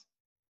things.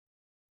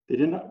 They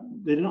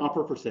didn't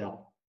offer for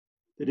sale,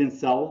 they didn't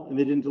sell, and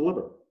they didn't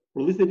deliver.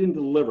 Or at least they didn't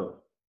deliver.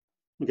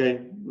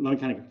 Okay, let me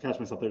kind of catch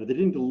myself there. They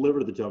didn't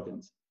deliver the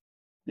tokens.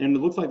 And it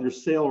looks like their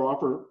sale or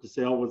offer to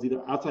sale was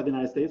either outside the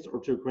United States or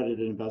to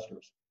accredited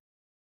investors.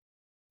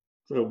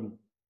 So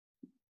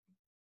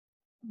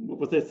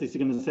what's the SEC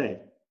going to say?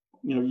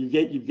 You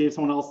gave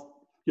someone else,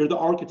 you're the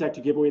architect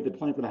who gave away the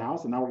plan for the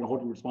house, and now we're going to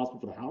hold you responsible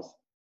for the house?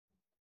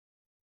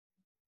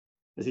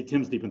 I see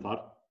Tim's deep in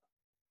thought.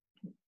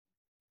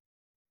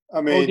 I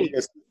mean, okay.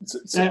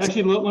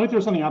 Actually, let me throw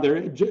something out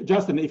there.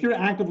 Justin, if you're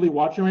actively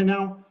watching right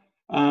now,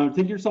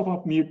 take yourself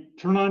off mute,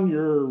 turn on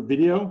your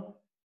video,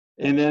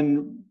 and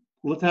then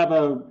let's have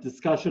a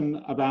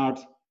discussion about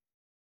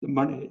the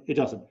money. Hey,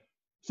 Justin.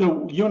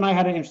 So you and I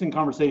had an interesting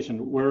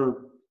conversation where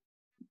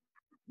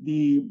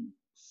the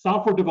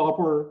software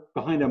developer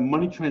behind a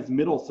money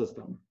transmittal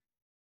system,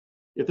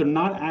 if they're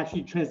not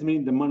actually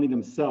transmitting the money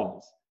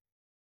themselves,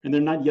 and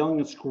they're not yelling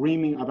and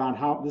screaming about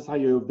how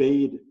you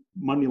evade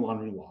money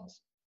laundering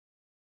laws,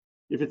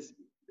 if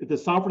the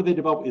software they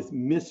develop is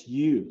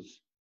misused,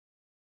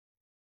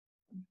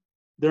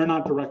 they're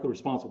not directly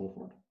responsible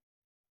for it.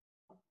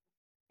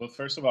 Well,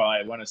 first of all,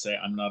 I want to say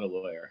I'm not a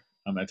lawyer.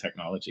 I'm a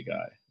technology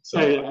guy. So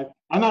hey,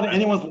 I'm not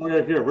anyone's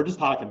lawyer here. We're just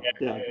talking.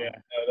 Yeah.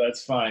 No,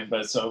 that's fine.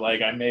 But so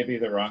I may be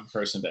the wrong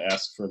person to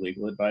ask for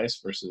legal advice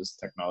versus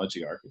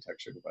technology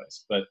architecture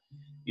advice. But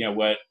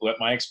what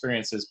my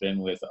experience has been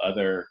with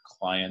other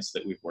clients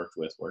that we've worked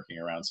with, working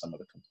around some of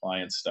the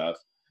compliance stuff,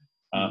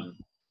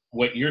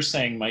 what you're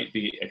saying might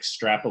be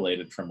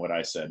extrapolated from what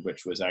I said,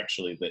 which was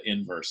actually the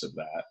inverse of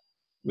that,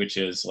 which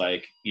is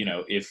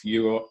if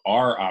you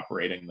are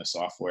operating the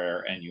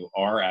software and you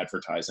are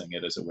advertising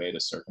it as a way to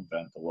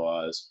circumvent the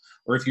laws,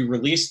 or if you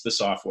release the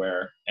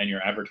software and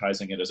you're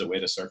advertising it as a way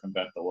to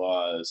circumvent the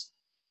laws,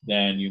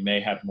 then you may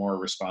have more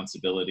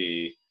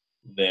responsibility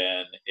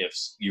than if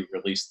you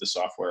release the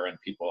software and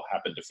people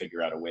happen to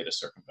figure out a way to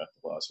circumvent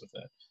the laws with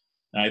it.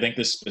 And I think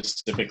this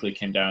specifically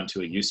came down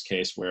to a use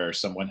case where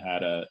someone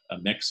had a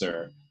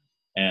mixer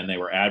and they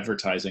were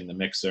advertising the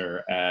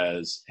mixer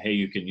as, hey,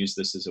 you can use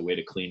this as a way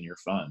to clean your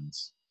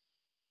funds.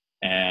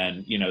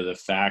 And the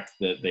fact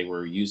that they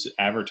were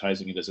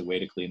advertising it as a way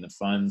to clean the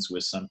funds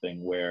was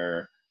something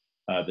where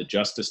the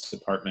Justice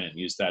Department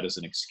used that as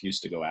an excuse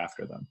to go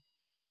after them,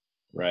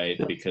 right?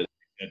 Yeah. Because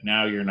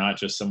now you're not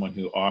just someone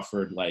who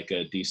offered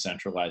a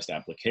decentralized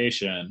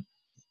application,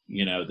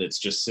 that's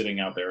just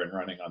sitting out there and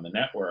running on the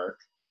network.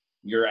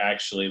 you're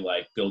actually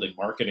like building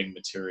marketing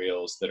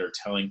materials that are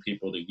telling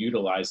people to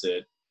utilize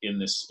it in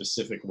this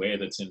specific way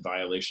that's in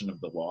violation of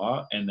the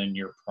law, and then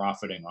you're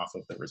profiting off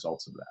of the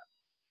results of that.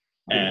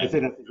 And I say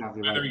that's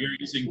exactly right. whether you're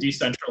using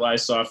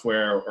decentralized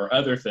software or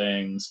other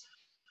things,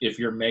 if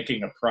you're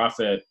making a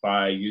profit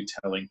by you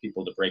telling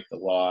people to break the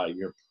law,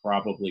 you're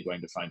probably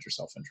going to find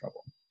yourself in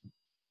trouble.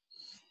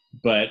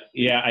 But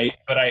yeah,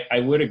 I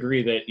would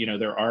agree that, you know,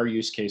 there are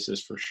use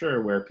cases for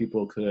sure where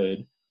people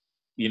could,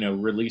 you know,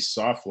 release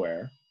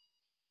software,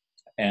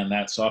 and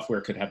that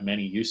software could have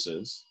many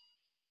uses.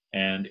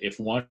 And if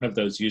one of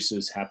those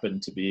uses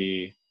happened to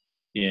be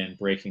in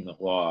breaking the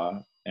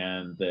law,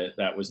 and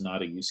that was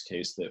not a use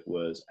case that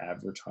was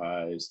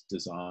advertised,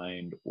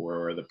 designed,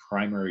 or the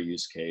primary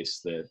use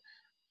case that,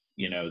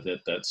 you know,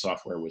 that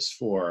software was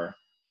for.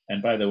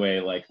 And by the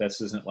way, like,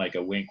 this isn't like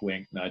a wink,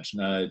 wink, nudge,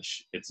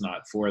 nudge. It's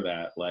not for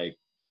that. Like,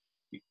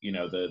 you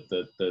know,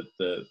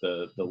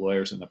 the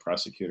lawyers and the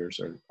prosecutors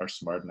are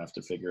smart enough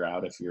to figure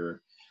out if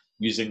you're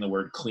using the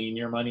word clean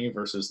your money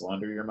versus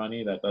launder your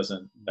money, that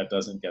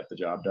doesn't get the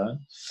job done.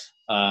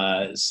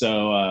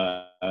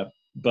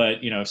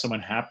 But, you know, if someone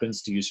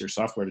happens to use your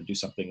software to do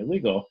something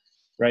illegal,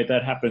 right,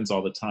 that happens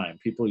all the time.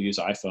 People use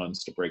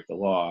iPhones to break the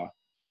law.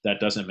 That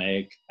doesn't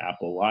make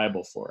Apple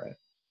liable for it,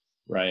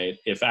 right?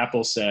 If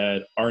Apple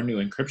said, our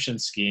new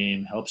encryption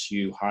scheme helps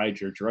you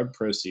hide your drug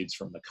proceeds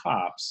from the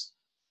cops,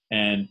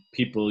 and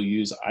people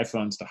use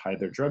iPhones to hide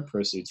their drug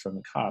proceeds from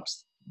the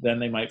cops, then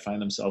they might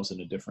find themselves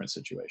in a different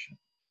situation.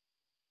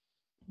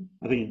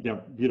 I think, yeah,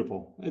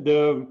 beautiful.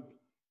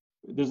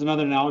 There's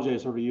another analogy I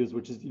sort of use,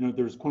 which is, you know,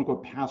 there's quote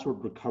unquote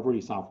password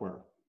recovery software.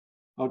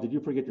 Oh, did you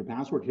forget your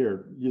password?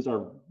 Here, use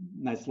our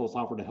nice little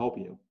software to help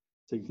you.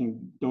 So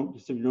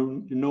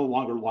you're no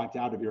longer locked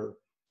out of your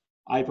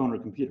iPhone or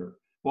computer.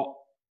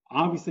 Well,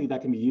 obviously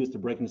that can be used to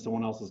break into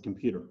someone else's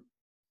computer.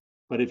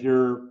 But if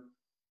you're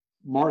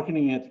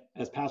marketing it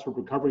as password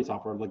recovery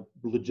software, like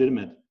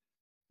legitimate,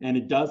 and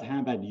it does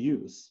have that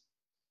use,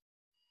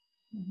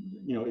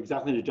 you know,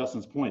 exactly to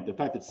Justin's point, the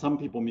fact that some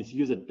people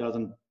misuse it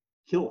doesn't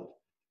kill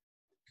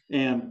it.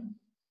 And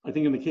I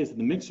think in the case of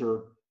the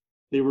mixer,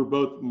 they were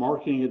both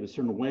marketing it a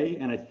certain way,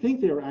 and I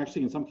think they were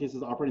actually in some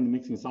cases operating the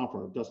mixing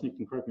software. Justin, you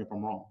can correct me if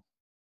I'm wrong.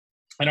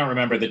 I don't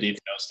remember the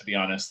details, to be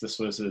honest. This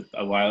was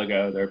a while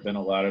ago. There have been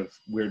a lot of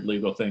weird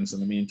legal things in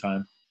the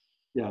meantime.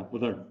 Yeah,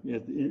 well,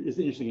 it's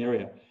an interesting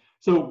area.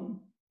 So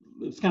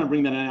let's kind of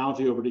bring that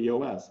analogy over to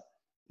EOS.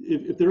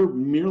 If they're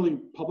merely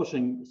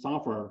publishing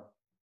software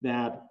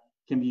that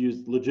can be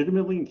used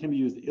legitimately and can be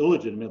used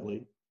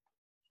illegitimately,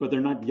 but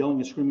they're not yelling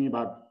and screaming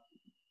about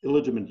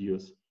illegitimate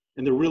use,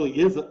 and there really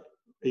is a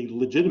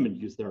legitimate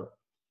use there,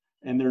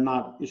 and they're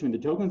not issuing the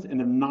tokens, and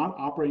they're not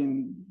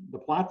operating the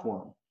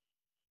platform,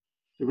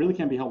 they really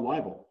can't be held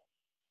liable.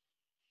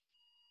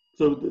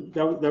 So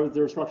that was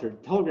their structure.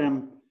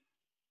 Telegram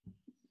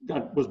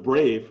was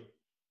brave.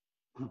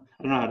 I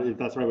don't know if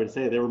that's the right way to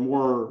say it. They were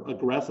more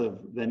aggressive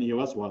than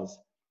EOS was,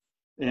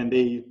 and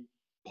they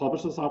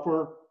published the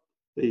software,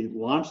 they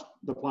launched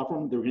the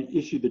platform, they were going to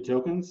issue the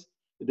tokens.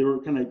 They were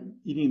kind of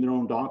eating their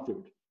own dog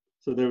food.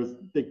 So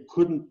they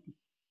couldn't,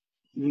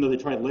 even though they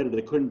tried later,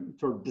 they couldn't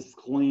sort of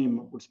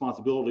disclaim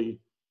responsibility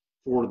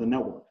for the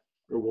network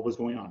or what was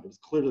going on. It was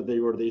clear that they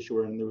were the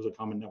issuer and there was a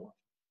common network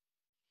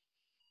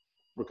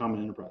or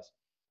common enterprise.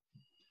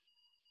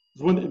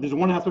 There's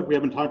one aspect we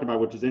haven't talked about,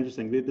 which is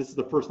interesting. This is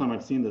the first time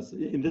I've seen this.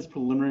 In this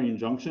preliminary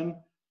injunction,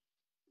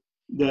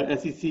 the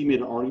SEC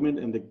made an argument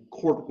and the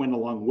court went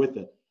along with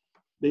it.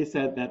 They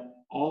said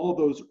that all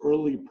those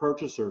early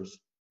purchasers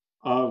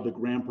of the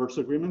grant purchase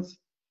agreements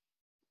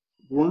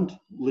weren't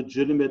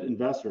legitimate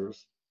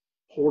investors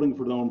holding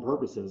for their own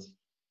purposes.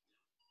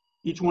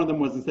 Each one of them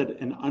was instead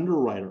an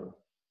underwriter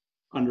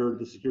under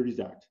the Securities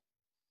Act.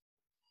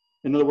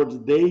 In other words,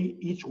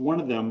 each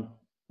one of them,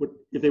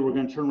 if they were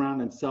going to turn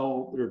around and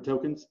sell their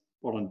tokens,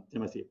 hold on,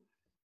 Tim, I see it.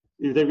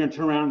 If they were going to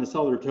turn around and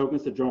sell their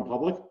tokens to the general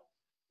public,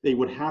 they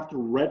would have to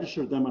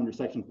register them under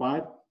Section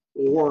 5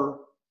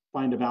 or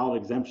find a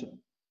valid exemption.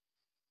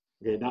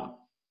 Okay, now,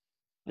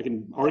 I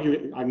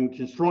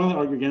can strongly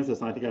argue against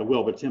this, and I think I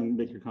will, but Tim,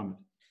 make your comment.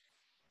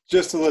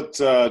 Just to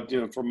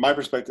let, from my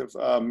perspective,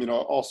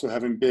 also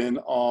having been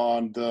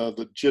on the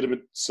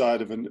legitimate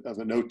side of an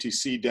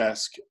OTC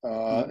desk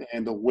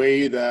and the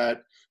way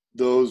that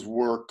those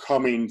were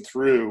coming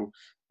through,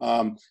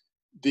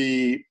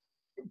 the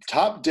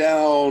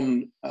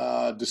top-down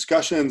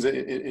discussions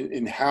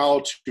in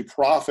how to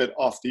profit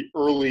off the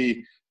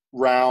early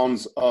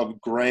rounds of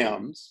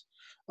grams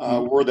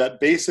were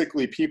that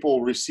basically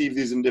people receive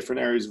these in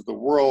different areas of the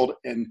world,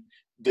 and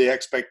the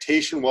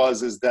expectation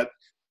is that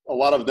a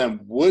lot of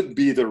them would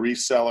be the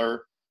reseller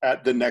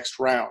at the next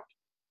round.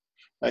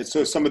 Right?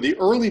 So some of the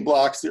early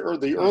blocks, the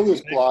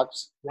earliest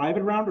blocks.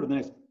 Private round or the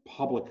next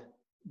public?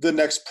 The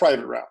next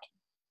private round.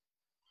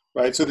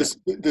 Right. So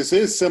this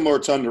is similar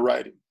to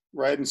underwriting.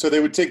 Right. And so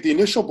they would take the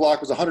initial block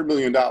was $100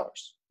 million.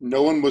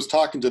 No one was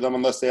talking to them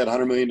unless they had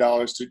 $100 million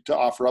to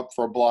offer up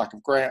for a block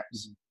of grams.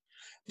 Mm-hmm.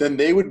 Then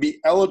they would be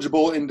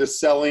eligible into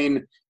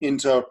selling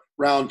into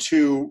round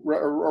 2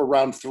 or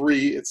round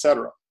 3, et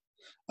cetera.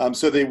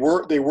 So they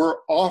were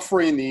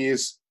offering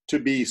these to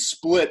be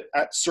split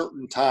at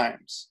certain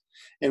times.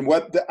 And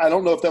I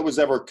don't know if that was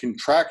ever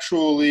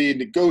contractually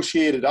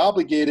negotiated,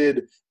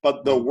 obligated,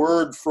 but the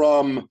word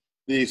from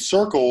the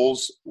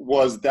circles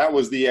was that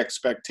was the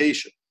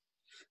expectation.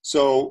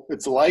 So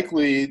it's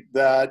likely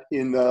that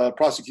in the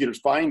prosecutor's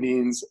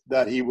findings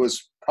that he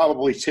was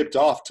probably tipped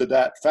off to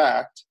that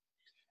fact.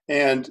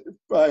 And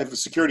I have a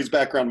securities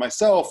background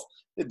myself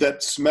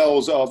that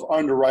smells of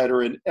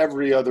underwriter in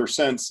every other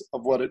sense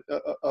of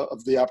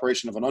of the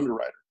operation of an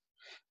underwriter.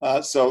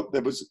 So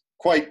that was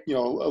quite, a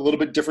little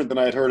bit different than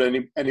I had heard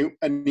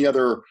any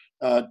other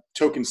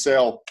token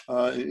sale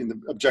in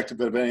the objective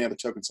of any other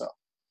token sale.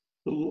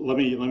 Let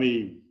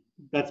me.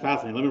 That's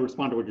fascinating. Let me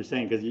respond to what you're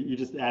saying, because you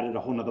just added a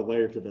whole nother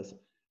layer to this.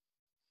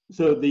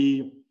 So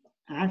the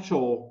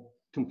actual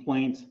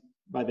complaint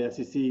by the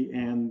SEC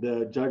and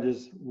the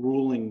judge's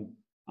ruling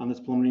on this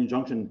preliminary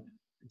injunction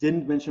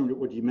didn't mention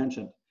what you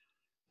mentioned.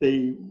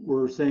 They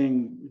were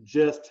saying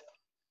just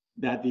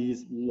that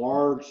these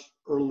large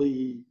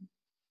early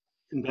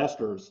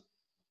investors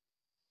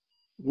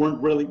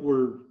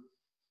were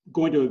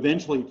going to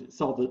eventually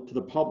sell to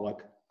the public,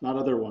 not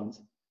other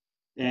ones,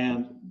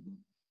 and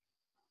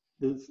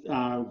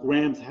the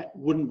grams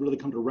wouldn't really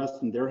come to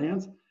rest in their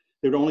hands.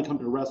 They would only come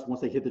to rest once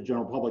they hit the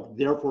general public.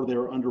 Therefore, they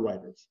were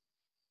underwriters.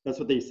 That's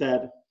what they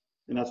said,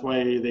 and that's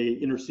why they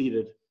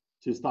interceded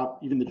to stop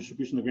even the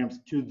distribution of the grams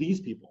to these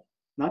people,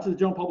 not to the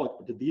general public,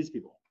 but to these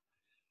people.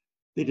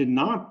 They did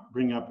not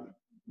bring up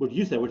what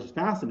you said, which is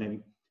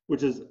fascinating,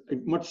 which is a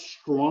much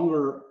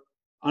stronger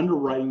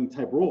underwriting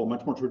type role, a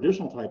much more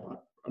traditional type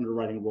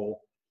underwriting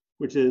role,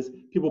 which is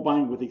people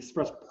buying with the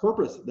express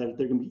purpose that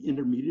they're going to be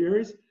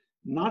intermediaries,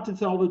 not to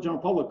sell to the general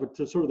public, but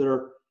to sort of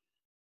their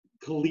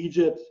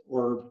collegiate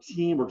or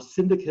team or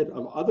syndicate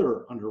of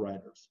other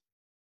underwriters.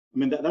 I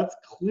mean, that's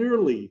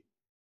clearly,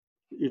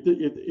 if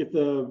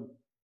the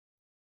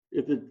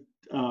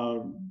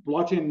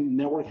blockchain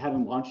network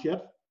hadn't launched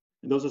yet,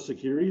 and those are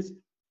securities,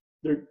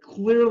 they're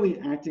clearly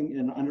acting in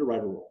an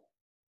underwriter role.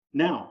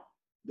 Now,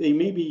 they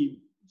may be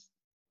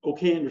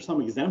okay under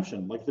some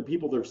exemption, like the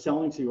people they're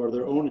selling to are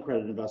their own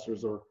accredited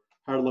investors or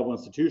higher level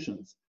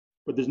institutions,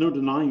 but there's no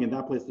denying in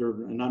that place they're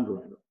an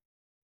underwriter.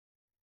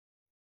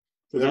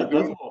 So that's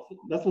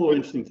a little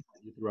interesting to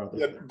throw out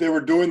there. Yeah, they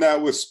were doing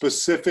that with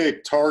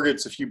specific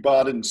targets. If you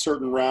bought in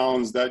certain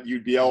rounds, that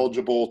you'd be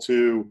eligible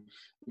to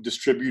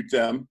distribute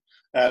them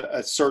at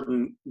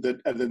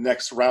the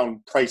next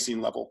round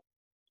pricing level.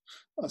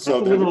 So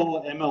that's a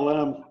little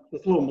MLM,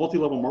 that's a little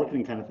multi-level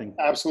marketing kind of thing.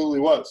 Absolutely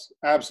was.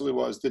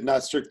 Did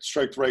not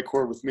strike the right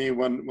chord with me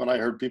when I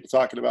heard people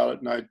talking about it,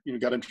 and I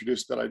got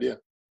introduced to that idea.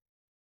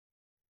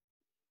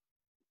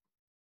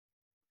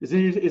 It's an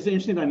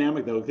interesting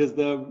dynamic though, because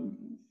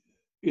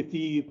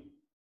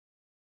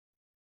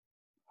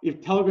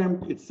if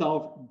Telegram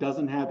itself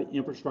doesn't have the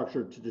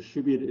infrastructure to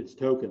distribute its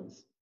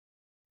tokens,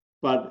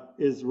 but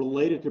is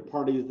related to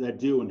parties that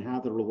do and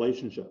have the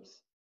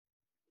relationships,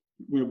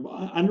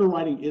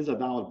 underwriting is a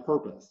valid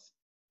purpose.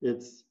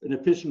 It's an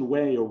efficient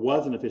way, or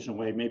was an efficient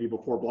way, maybe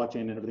before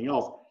blockchain and everything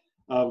else,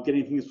 of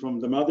getting things from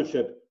the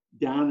mothership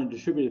down and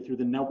distributed through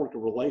the network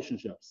of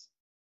relationships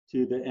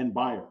to the end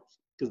buyers,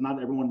 because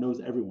not everyone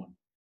knows everyone.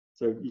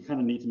 So you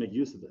kind of need to make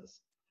use of this.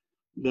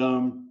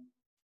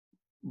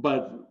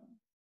 But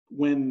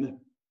when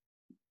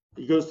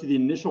it goes to the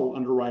initial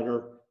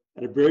underwriter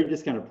at a very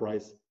discounted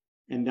price,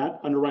 and that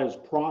underwriter's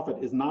profit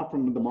is not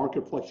from the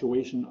market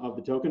fluctuation of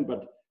the token,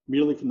 but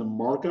merely from the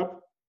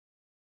markup,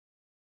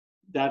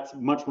 that's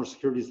much more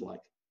securities-like.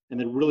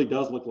 And it really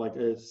does look like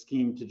a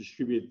scheme to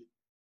distribute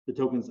the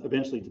tokens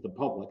eventually to the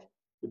public,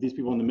 with these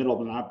people in the middle,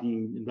 they're not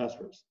being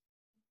investors.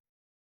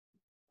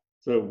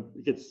 So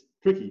it gets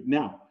tricky.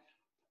 Now,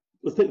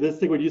 let's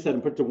take what you said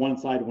and put it to one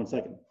side 1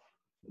 second.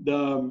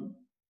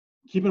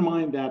 Keep in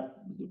mind that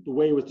the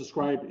way it was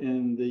described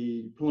in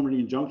the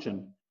preliminary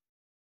injunction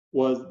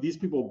was these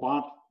people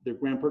bought their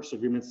grant purchase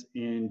agreements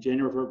in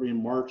January, February,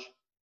 and March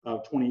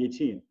of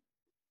 2018.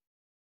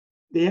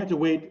 They had to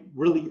wait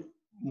really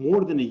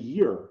more than a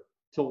year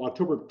till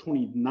October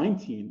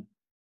 2019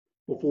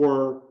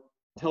 before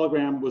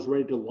Telegram was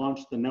ready to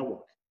launch the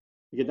network.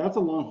 Again, that's a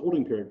long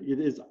holding period. It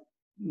is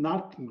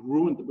not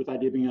congruent with the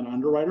idea of being an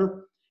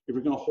underwriter if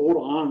you're going to hold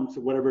on to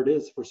whatever it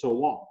is for so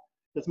long.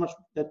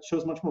 That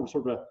shows much more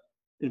sort of an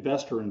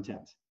investor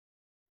intent.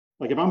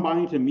 Like if I'm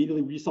buying to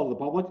immediately resell to the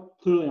public,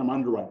 clearly I'm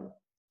underwriter.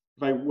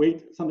 If I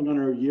wait something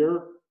under a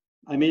year,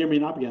 I may or may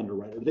not be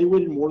underwriter. They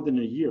waited more than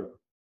a year.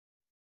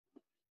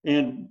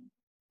 And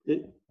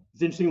it's an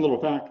interesting little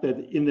fact that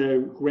in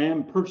the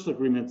Graham purchase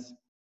agreements,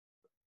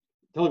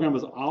 Telegram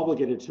was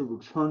obligated to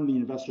return the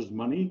investors'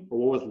 money, or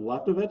what was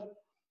left of it,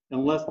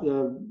 unless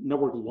the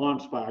network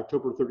launched by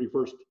October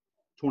 31st,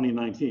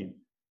 2019.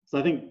 So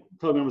I think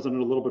Telegram was under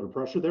a little bit of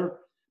pressure there,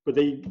 but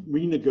they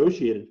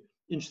renegotiated,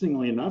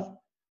 interestingly enough,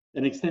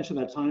 an extension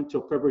of that time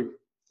till February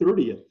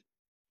 30th,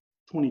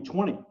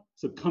 2020.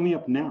 So coming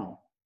up now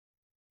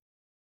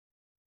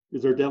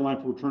is their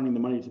deadline for returning the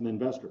money to the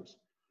investors.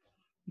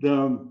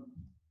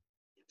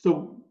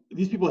 So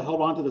these people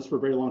held on to this for a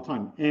very long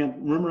time. And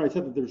remember, I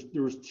said that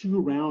there was 2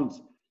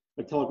 rounds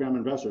of Telegram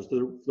investors.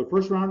 The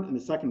first round and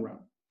the second round.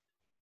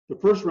 The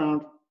first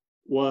round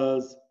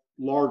was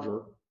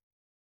larger,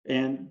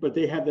 but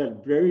they had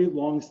that very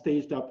long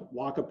staged up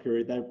lockup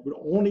period that would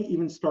only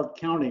even start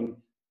counting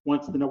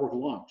once the network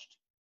launched.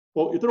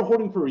 Well, if they're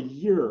holding for a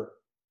year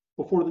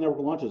before the network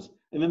launches,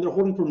 and then they're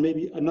holding for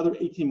maybe another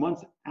 18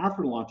 months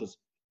after it launches,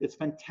 it's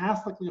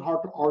fantastically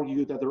hard to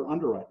argue that they're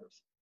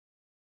underwriters.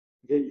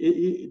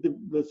 Okay,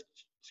 the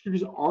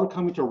securities are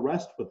coming to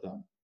rest with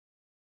them,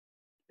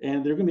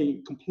 and they're going to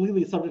be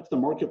completely subject to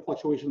the market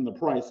fluctuation in the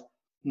price,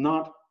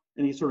 not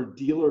any sort of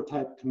dealer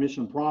type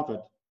commission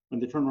profit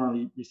when they turn around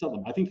and resell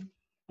them. I think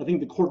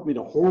the court made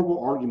a horrible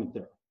argument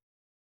there.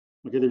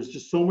 Okay, there's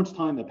just so much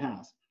time that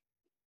passed.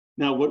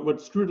 Now,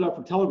 what screwed it up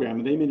for Telegram,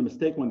 and they made a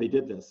mistake when they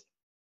did this,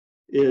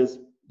 is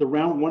the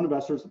round 1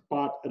 investors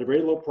bought at a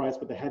very low price,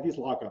 but they had these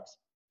lockups.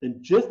 Then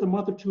just a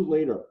month or 2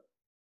 later,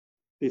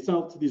 they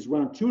sold to these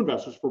round 2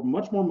 investors for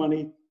much more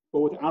money,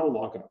 but without a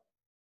lockup.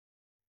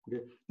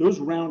 Okay, those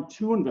round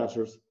 2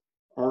 investors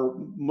are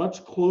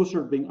much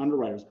closer to being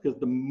underwriters, because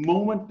the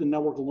moment the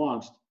network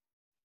launched,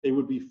 they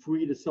would be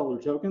free to sell their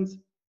tokens.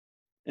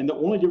 And the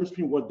only difference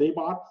between what they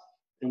bought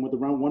and what the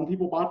round 1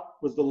 people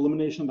bought was the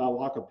elimination of that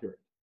lockup period.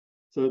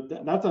 So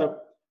that's a,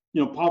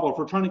 Pavel, if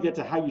we're trying to get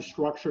to how you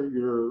structure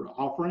your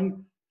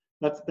offering,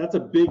 that's a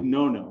big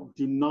no-no.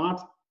 Do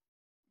not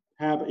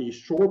have a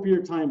short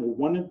period of time where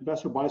one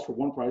investor buys for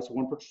one price, or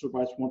one purchaser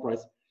buys for one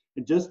price,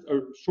 and just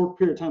a short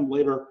period of time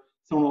later,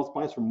 someone else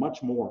buys for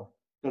much more.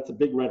 That's a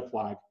big red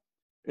flag.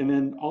 And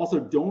then also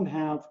don't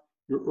have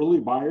your early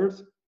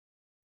buyers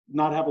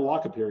not have a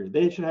lockup period.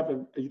 They should have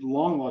a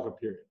long lockup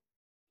period.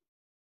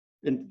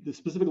 And the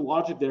specific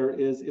logic there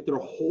is if they're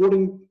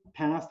holding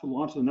past the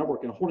launch of the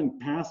network and holding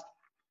past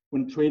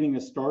when trading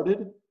has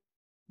started,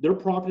 their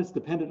profit is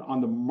dependent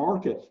on the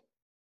market,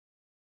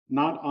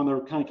 not on their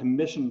kind of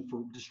commission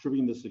for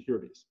distributing the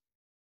securities.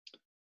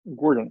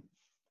 Gordon,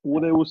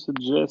 what I would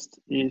suggest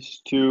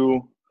is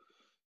to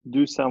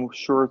do some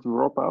short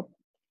wrap up,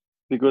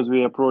 because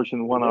we're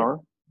approaching 1 hour.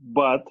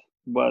 But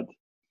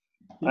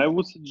I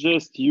would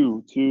suggest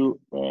you to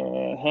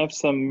have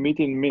some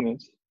meeting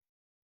minutes,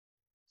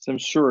 some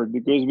short,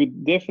 because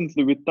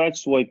we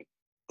touched like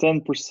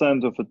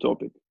 10% of a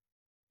topic.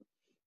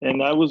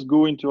 And I was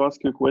going to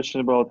ask you a question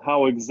about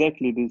how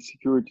exactly the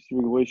securities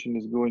regulation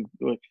is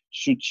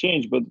should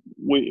change, but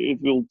it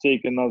will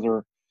take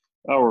another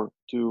hour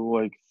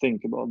to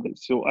think about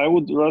this. So I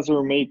would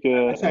rather make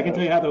a. Actually, I can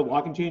tell you how the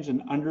law can change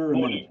in under a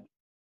minute.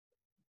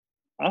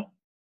 Huh?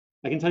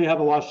 I can tell you how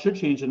the law should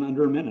change in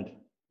under a minute.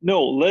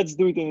 No, let's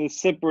do it in a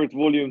separate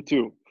volume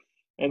 2,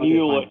 and Okay,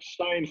 you'll fine.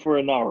 shine for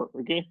an hour,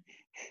 okay?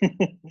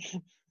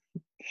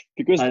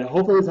 Because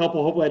hopefully it's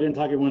helpful. Hopefully I didn't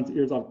talk everyone's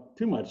ears off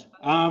too much.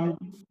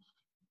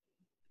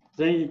 Is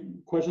there any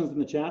questions in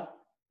the chat?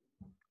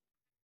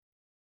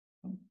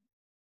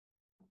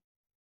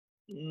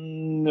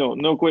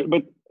 No question.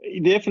 But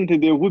definitely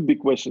there would be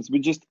questions. We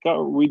just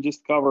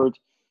covered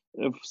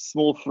a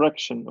small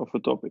fraction of a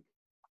topic,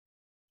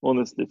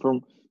 honestly.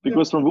 From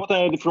what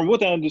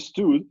I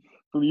understood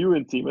from you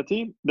and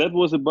Timothy, that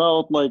was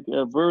about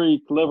a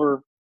very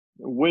clever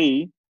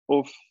way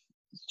of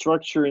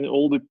structuring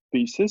all the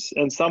pieces,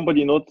 and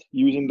somebody not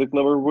using the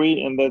clever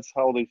way, and that's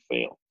how they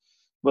fail.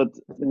 But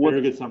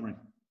very good summary.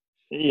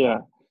 Yeah,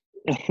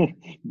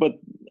 but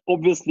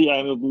obviously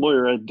I'm not a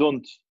lawyer. I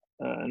don't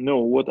know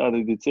what are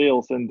the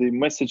details, and the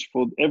message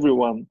for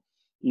everyone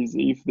is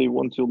if they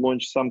want to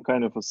launch some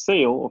kind of a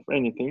sale of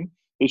anything,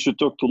 they should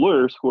talk to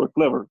lawyers who are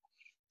clever.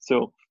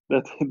 So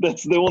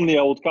that's the only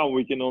outcome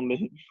we can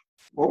only.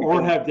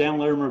 Or have Dan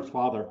Larimer's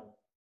father.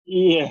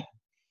 Yeah.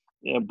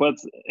 But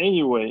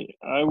anyway,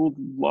 I would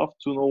love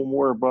to know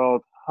more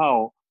about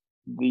how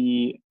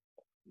the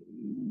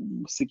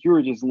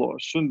securities law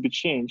shouldn't be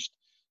changed,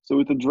 so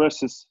it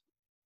addresses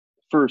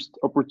first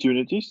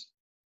opportunities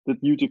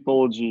that new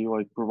technology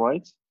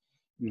provides,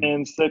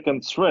 and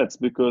second threats,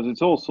 because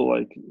it's also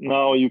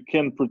now you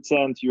can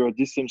pretend you are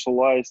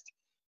decentralized.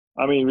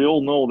 I mean, we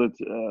all know that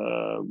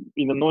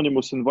in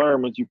anonymous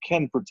environment you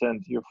can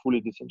pretend you're fully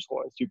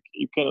decentralized.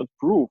 You cannot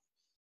prove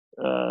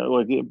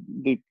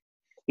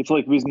it's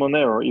like with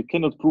Monero, you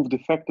cannot prove the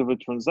fact of a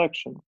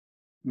transaction.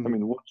 I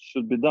mean, what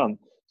should be done?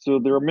 So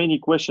there are many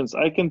questions.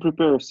 I can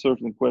prepare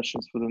certain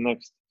questions for the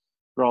next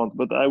round,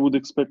 but I would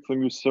expect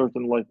from you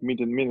certain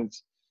meeting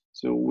minutes,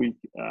 so we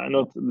are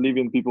not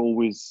leaving people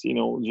with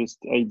just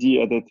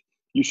idea that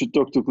you should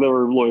talk to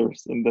clever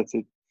lawyers and that's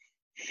it.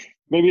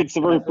 Maybe it's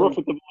a very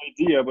profitable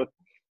idea, but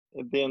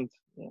at the end,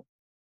 yeah.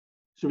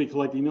 Should we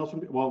collect emails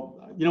from? Well,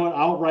 you know what?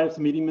 I'll write up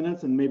some meeting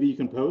minutes, and maybe you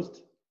can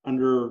post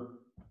under.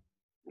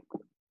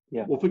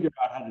 Yeah. We'll figure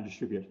out how to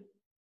distribute.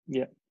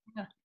 Yeah.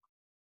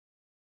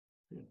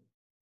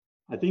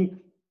 I think,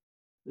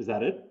 is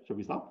that it? Should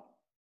we stop?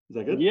 Is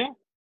that good? Yeah.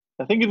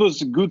 I think it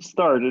was a good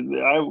start.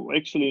 I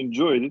actually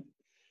enjoyed it.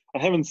 I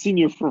haven't seen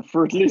you for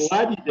at least.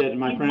 I'm glad you did,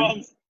 my friend.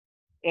 Months,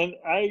 and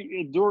I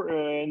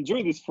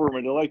enjoy this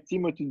format. I like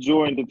Timothy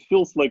joined. It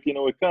feels like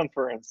a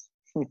conference.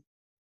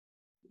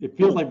 It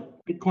feels like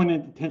Bitcoin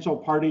Intentional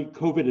Party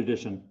COVID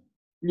edition.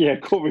 Yeah,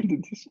 COVID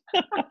edition.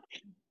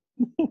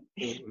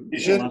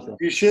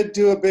 You should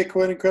do a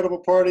Bitcoin Incredible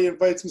Party,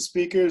 invite some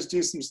speakers,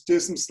 do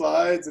some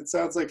slides. It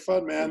sounds like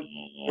fun, man.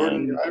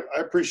 Jordan, I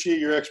appreciate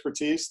your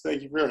expertise.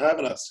 Thank you for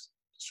having us.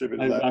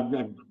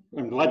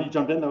 I'm glad you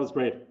jumped in. That was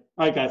great.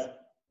 All right, guys.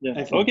 Yeah.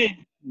 Excellent. Okay.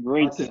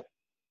 Great. Thanks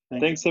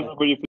Thanks everybody for